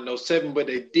 came out in 2007, but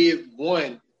they did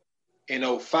one in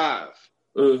 2005.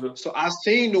 So I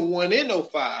seen the one in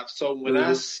 2005. So when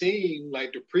I seen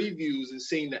like the previews and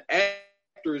seen the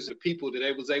actors, the people that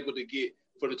they was able to get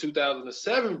for the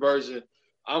 2007 version,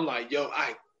 I'm like, yo,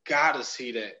 I gotta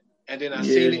see that. And then I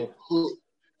seen it hook.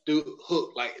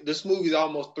 Like, this movie's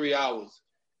almost 3 hours,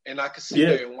 and I could sit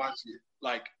there and watch it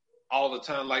like all the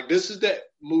time. Like, this is that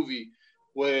movie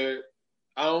where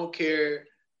I don't care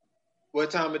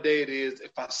what time of day it is.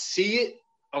 If I see it,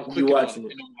 I'm clicking on it and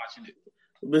I'm watching it.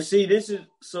 But see, this is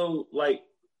so like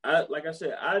I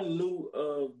said, I knew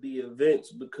of the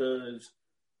events because,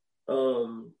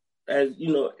 as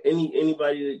you know,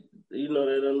 anybody that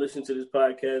that done listen to this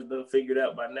podcast done figured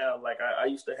out by now. Like I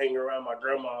used to hang around my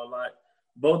grandma a lot,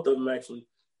 both of them actually.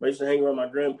 I used to hang around my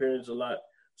grandparents a lot,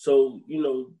 so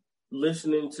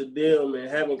listening to them and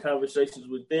having conversations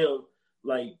with them,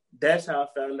 like that's how I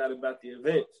found out about the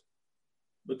events.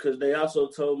 because they also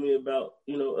told me about,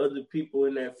 other people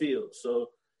in that field. So,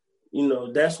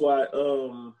 that's why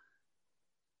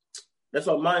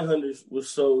Mindhunters was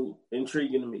so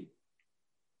intriguing to me.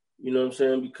 You know what I'm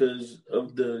saying? Because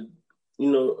of the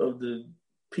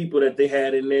people that they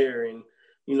had in there, and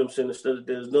the stuff that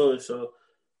they was doing. So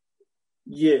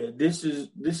yeah, this is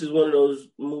one of those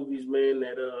movies, man,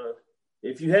 that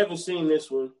if you haven't seen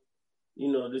this one,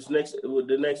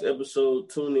 the next episode,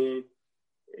 tune in.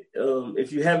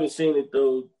 If you haven't seen it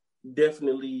though,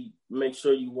 definitely make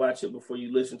sure you watch it before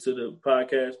you listen to the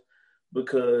podcast,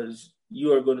 because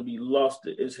you are going to be lost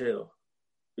as hell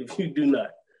if you do not.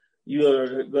 You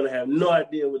are going to have no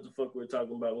idea what the fuck we're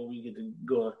talking about when we get to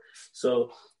going.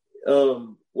 So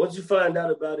once you find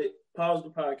out about it, pause the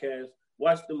podcast,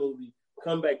 watch the movie,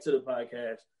 come back to the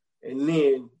podcast, and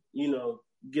then,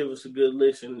 give us a good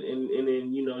listen, and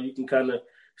then, you can kind of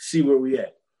see where we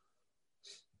at.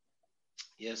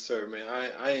 Yes, sir, man.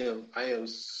 I am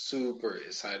super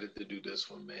excited to do this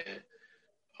one, man.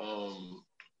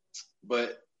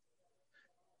 But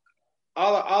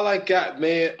all I got,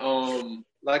 man,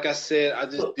 like I said, I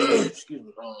just did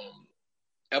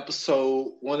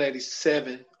episode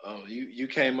 187. You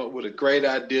came up with a great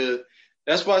idea.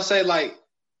 That's why I say, like,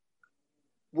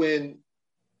 when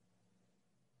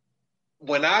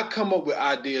I come up with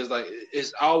ideas, like,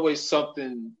 it's always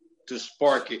something to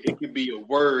spark it. It could be a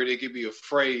word, it could be a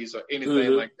phrase, or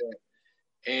anything like that.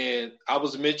 And I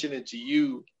was mentioning to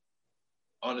you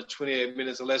on the 28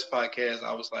 Minutes or Less podcast,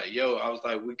 I was like,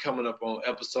 we coming up on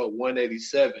episode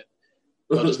 187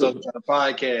 of the Stolen Time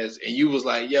podcast. And you was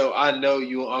like, I know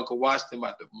you and Uncle Washington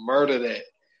about to murder that.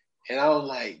 And I was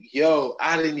like,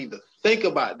 I didn't even think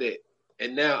about that.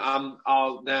 And now I'm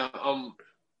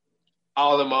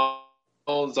all in my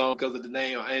own zone because of the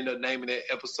name. I ended up naming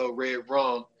that episode Red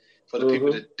Rum. For the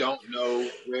people that don't know,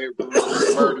 Red Rum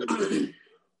is murder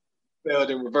spelled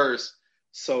in reverse.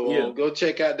 So go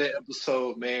check out that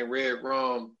episode, man. Red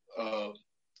Rum of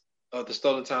the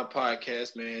Stolen Time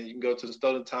podcast, man. You can go to the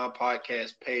Stolen Time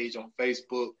podcast page on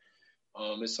Facebook.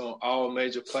 It's on all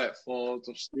major platforms.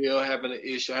 I'm still having an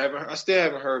issue. I still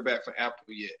haven't heard back from Apple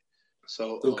yet.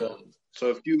 So so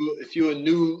if you're a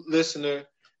new listener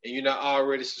and you're not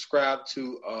already subscribed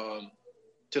to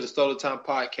the Stolen Time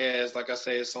podcast, like I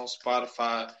say, it's on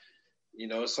Spotify.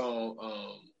 It's on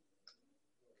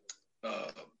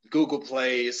Google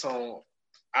Play. It's on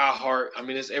iHeart. I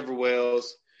mean, it's everywhere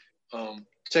else.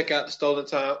 Check out the Stolen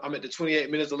Time. I'm at the 28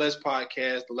 Minutes or Less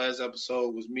podcast. The last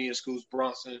episode was me and Scoots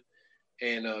Bronson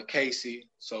and Casey.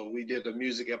 So we did the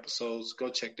music episodes. Go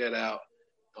check that out.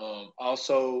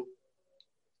 Also,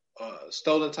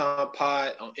 Stolen Time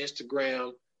Pod on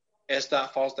Instagram,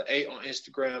 S.Foster8 on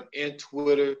Instagram and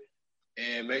Twitter.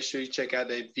 And make sure you check out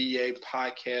that VA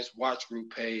Podcast Watch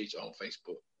Group page on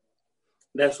Facebook.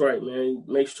 That's right, man.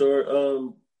 Make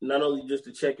sure not only just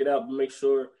to check it out, but make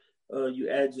sure you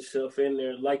add yourself in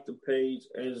there, like the page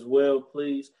as well,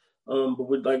 please. But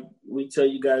we tell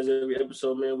you guys every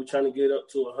episode, man, we're trying to get up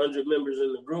to 100 members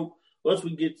in the group. Once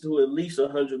we get to at least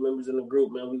 100 members in the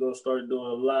group, man, we're going to start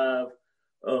doing live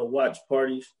watch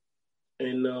parties.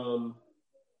 And,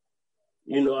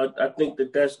 I think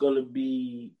that's going to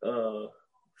be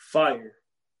fire,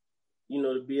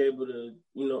 to be able to,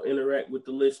 interact with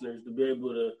the listeners, to be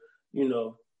able to,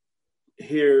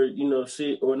 hear,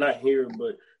 see, or not hear,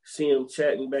 but see them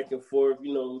chatting back and forth,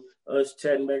 us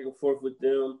chatting back and forth with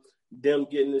them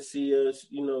getting to see us,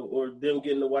 or them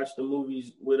getting to watch the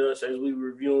movies with us as we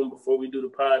review them before we do the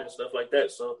pod and stuff like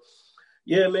that. So,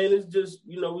 yeah, man, it's just,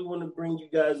 we want to bring you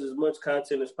guys as much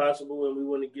content as possible, and we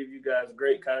want to give you guys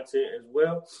great content as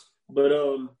well. But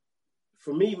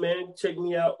for me, man, check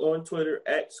me out on Twitter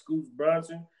at Scoots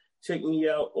Bronson. Check me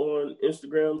out on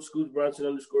Instagram,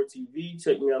 ScootsBronson_TV.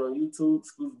 Check me out on YouTube,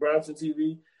 Scoots Bronson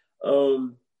TV.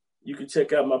 You can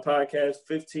check out my podcast,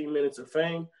 15 Minutes of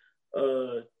Fame.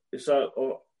 It's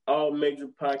on all major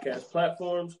podcast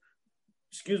platforms.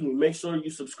 Make sure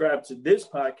you subscribe to this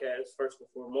podcast first and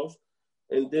foremost.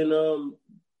 And then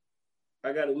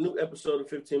I got a new episode of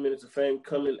 15 Minutes of Fame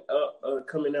coming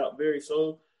out very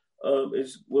soon.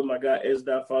 It's with my guy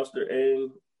S.Foster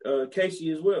and Casey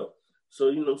as well. So,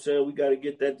 you know what I'm saying? We got to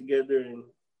get that together and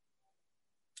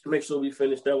make sure we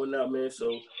finish that one out, man,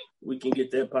 so we can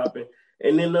get that popping.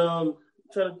 And then I'm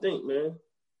trying to think, man.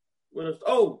 What else?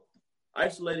 Oh,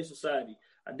 Isolated Society.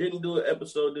 I didn't do an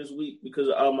episode this week because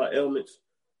of all my ailments.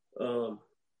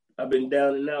 I've been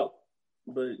down and out,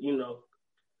 but,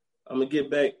 I'm going to get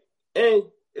back. And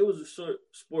it was a short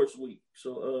sports week,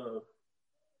 so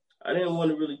I didn't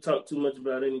want to really talk too much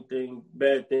about anything,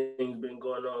 bad things been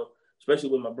going on, especially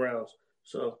with my Browns.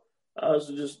 So I was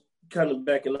just kind of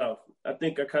backing off. I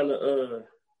think I kind of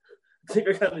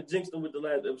jinxed them with the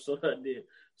last episode I did,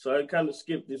 so I kind of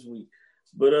skipped this week.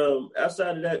 But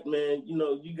outside of that, man,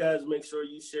 you guys make sure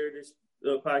you share this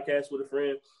podcast with a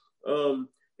friend.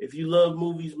 If you love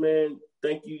movies, man,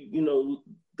 thank you.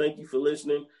 Thank you for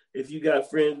listening. If you got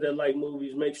friends that like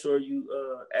movies, make sure you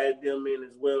add them in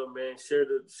as well, man. Share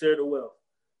the wealth.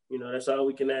 That's all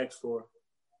we can ask for.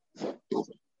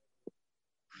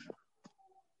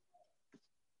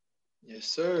 Yes,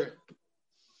 sir.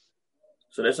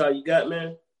 So that's all you got,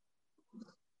 man?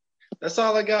 That's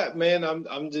all I got, man.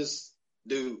 I'm just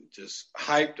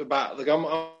hyped about. Like I'm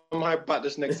hyped about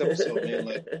this next episode, man.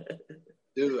 Like,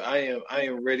 dude, I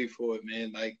am ready for it,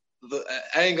 man. Like, look,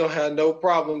 I ain't gonna have no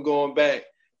problem going back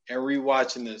and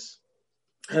rewatching this.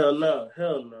 Hell no,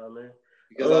 man.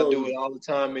 Because I do it all the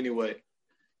time anyway.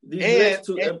 These next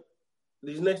two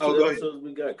episodes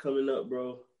we got coming up,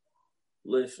 bro.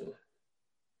 Listen,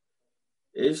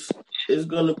 it's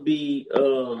gonna be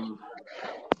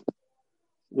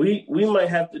we might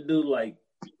have to do like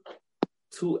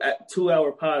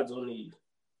 2-hour pods on these.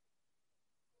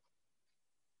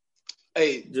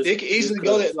 Hey, it can easily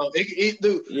go that long.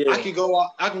 Yeah. I can go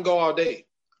all day.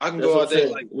 I can go all day.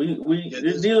 Like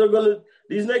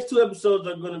these next 2 episodes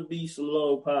are gonna be some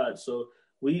long pods. So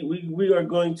we are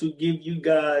going to give you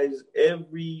guys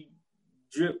every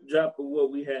drip drop of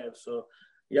what we have. So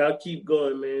y'all keep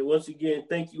going, man. Once again,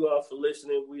 thank you all for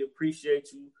listening. We appreciate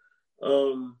you.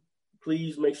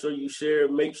 Please make sure you share.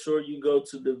 Make sure you go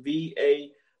to the VA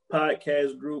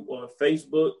podcast group on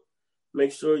Facebook.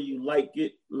 Make sure you like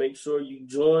it. Make sure you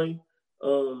join.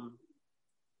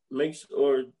 Make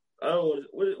sure, I don't want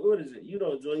to, what is it? You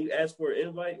don't join. You ask for an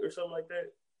invite or something like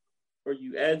that? Or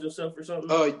you add yourself or something?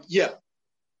 Yeah.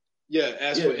 Yeah,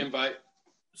 ask for an invite.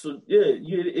 So,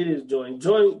 it is join.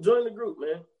 Join the group,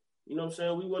 man. You know what I'm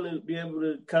saying? We want to be able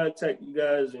to contact you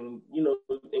guys and,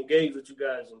 engage with you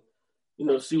guys and,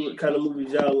 see what kind of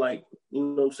movies y'all like. You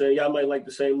know what I'm saying? Y'all might like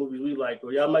the same movies we like,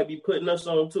 or y'all might be putting us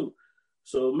on too.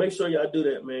 So make sure y'all do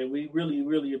that, man. We really,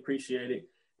 really appreciate it.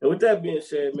 And with that being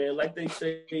said, man, like they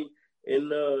say in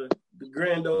the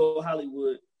grand old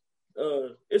Hollywood,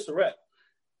 it's a wrap.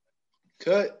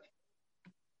 Cut.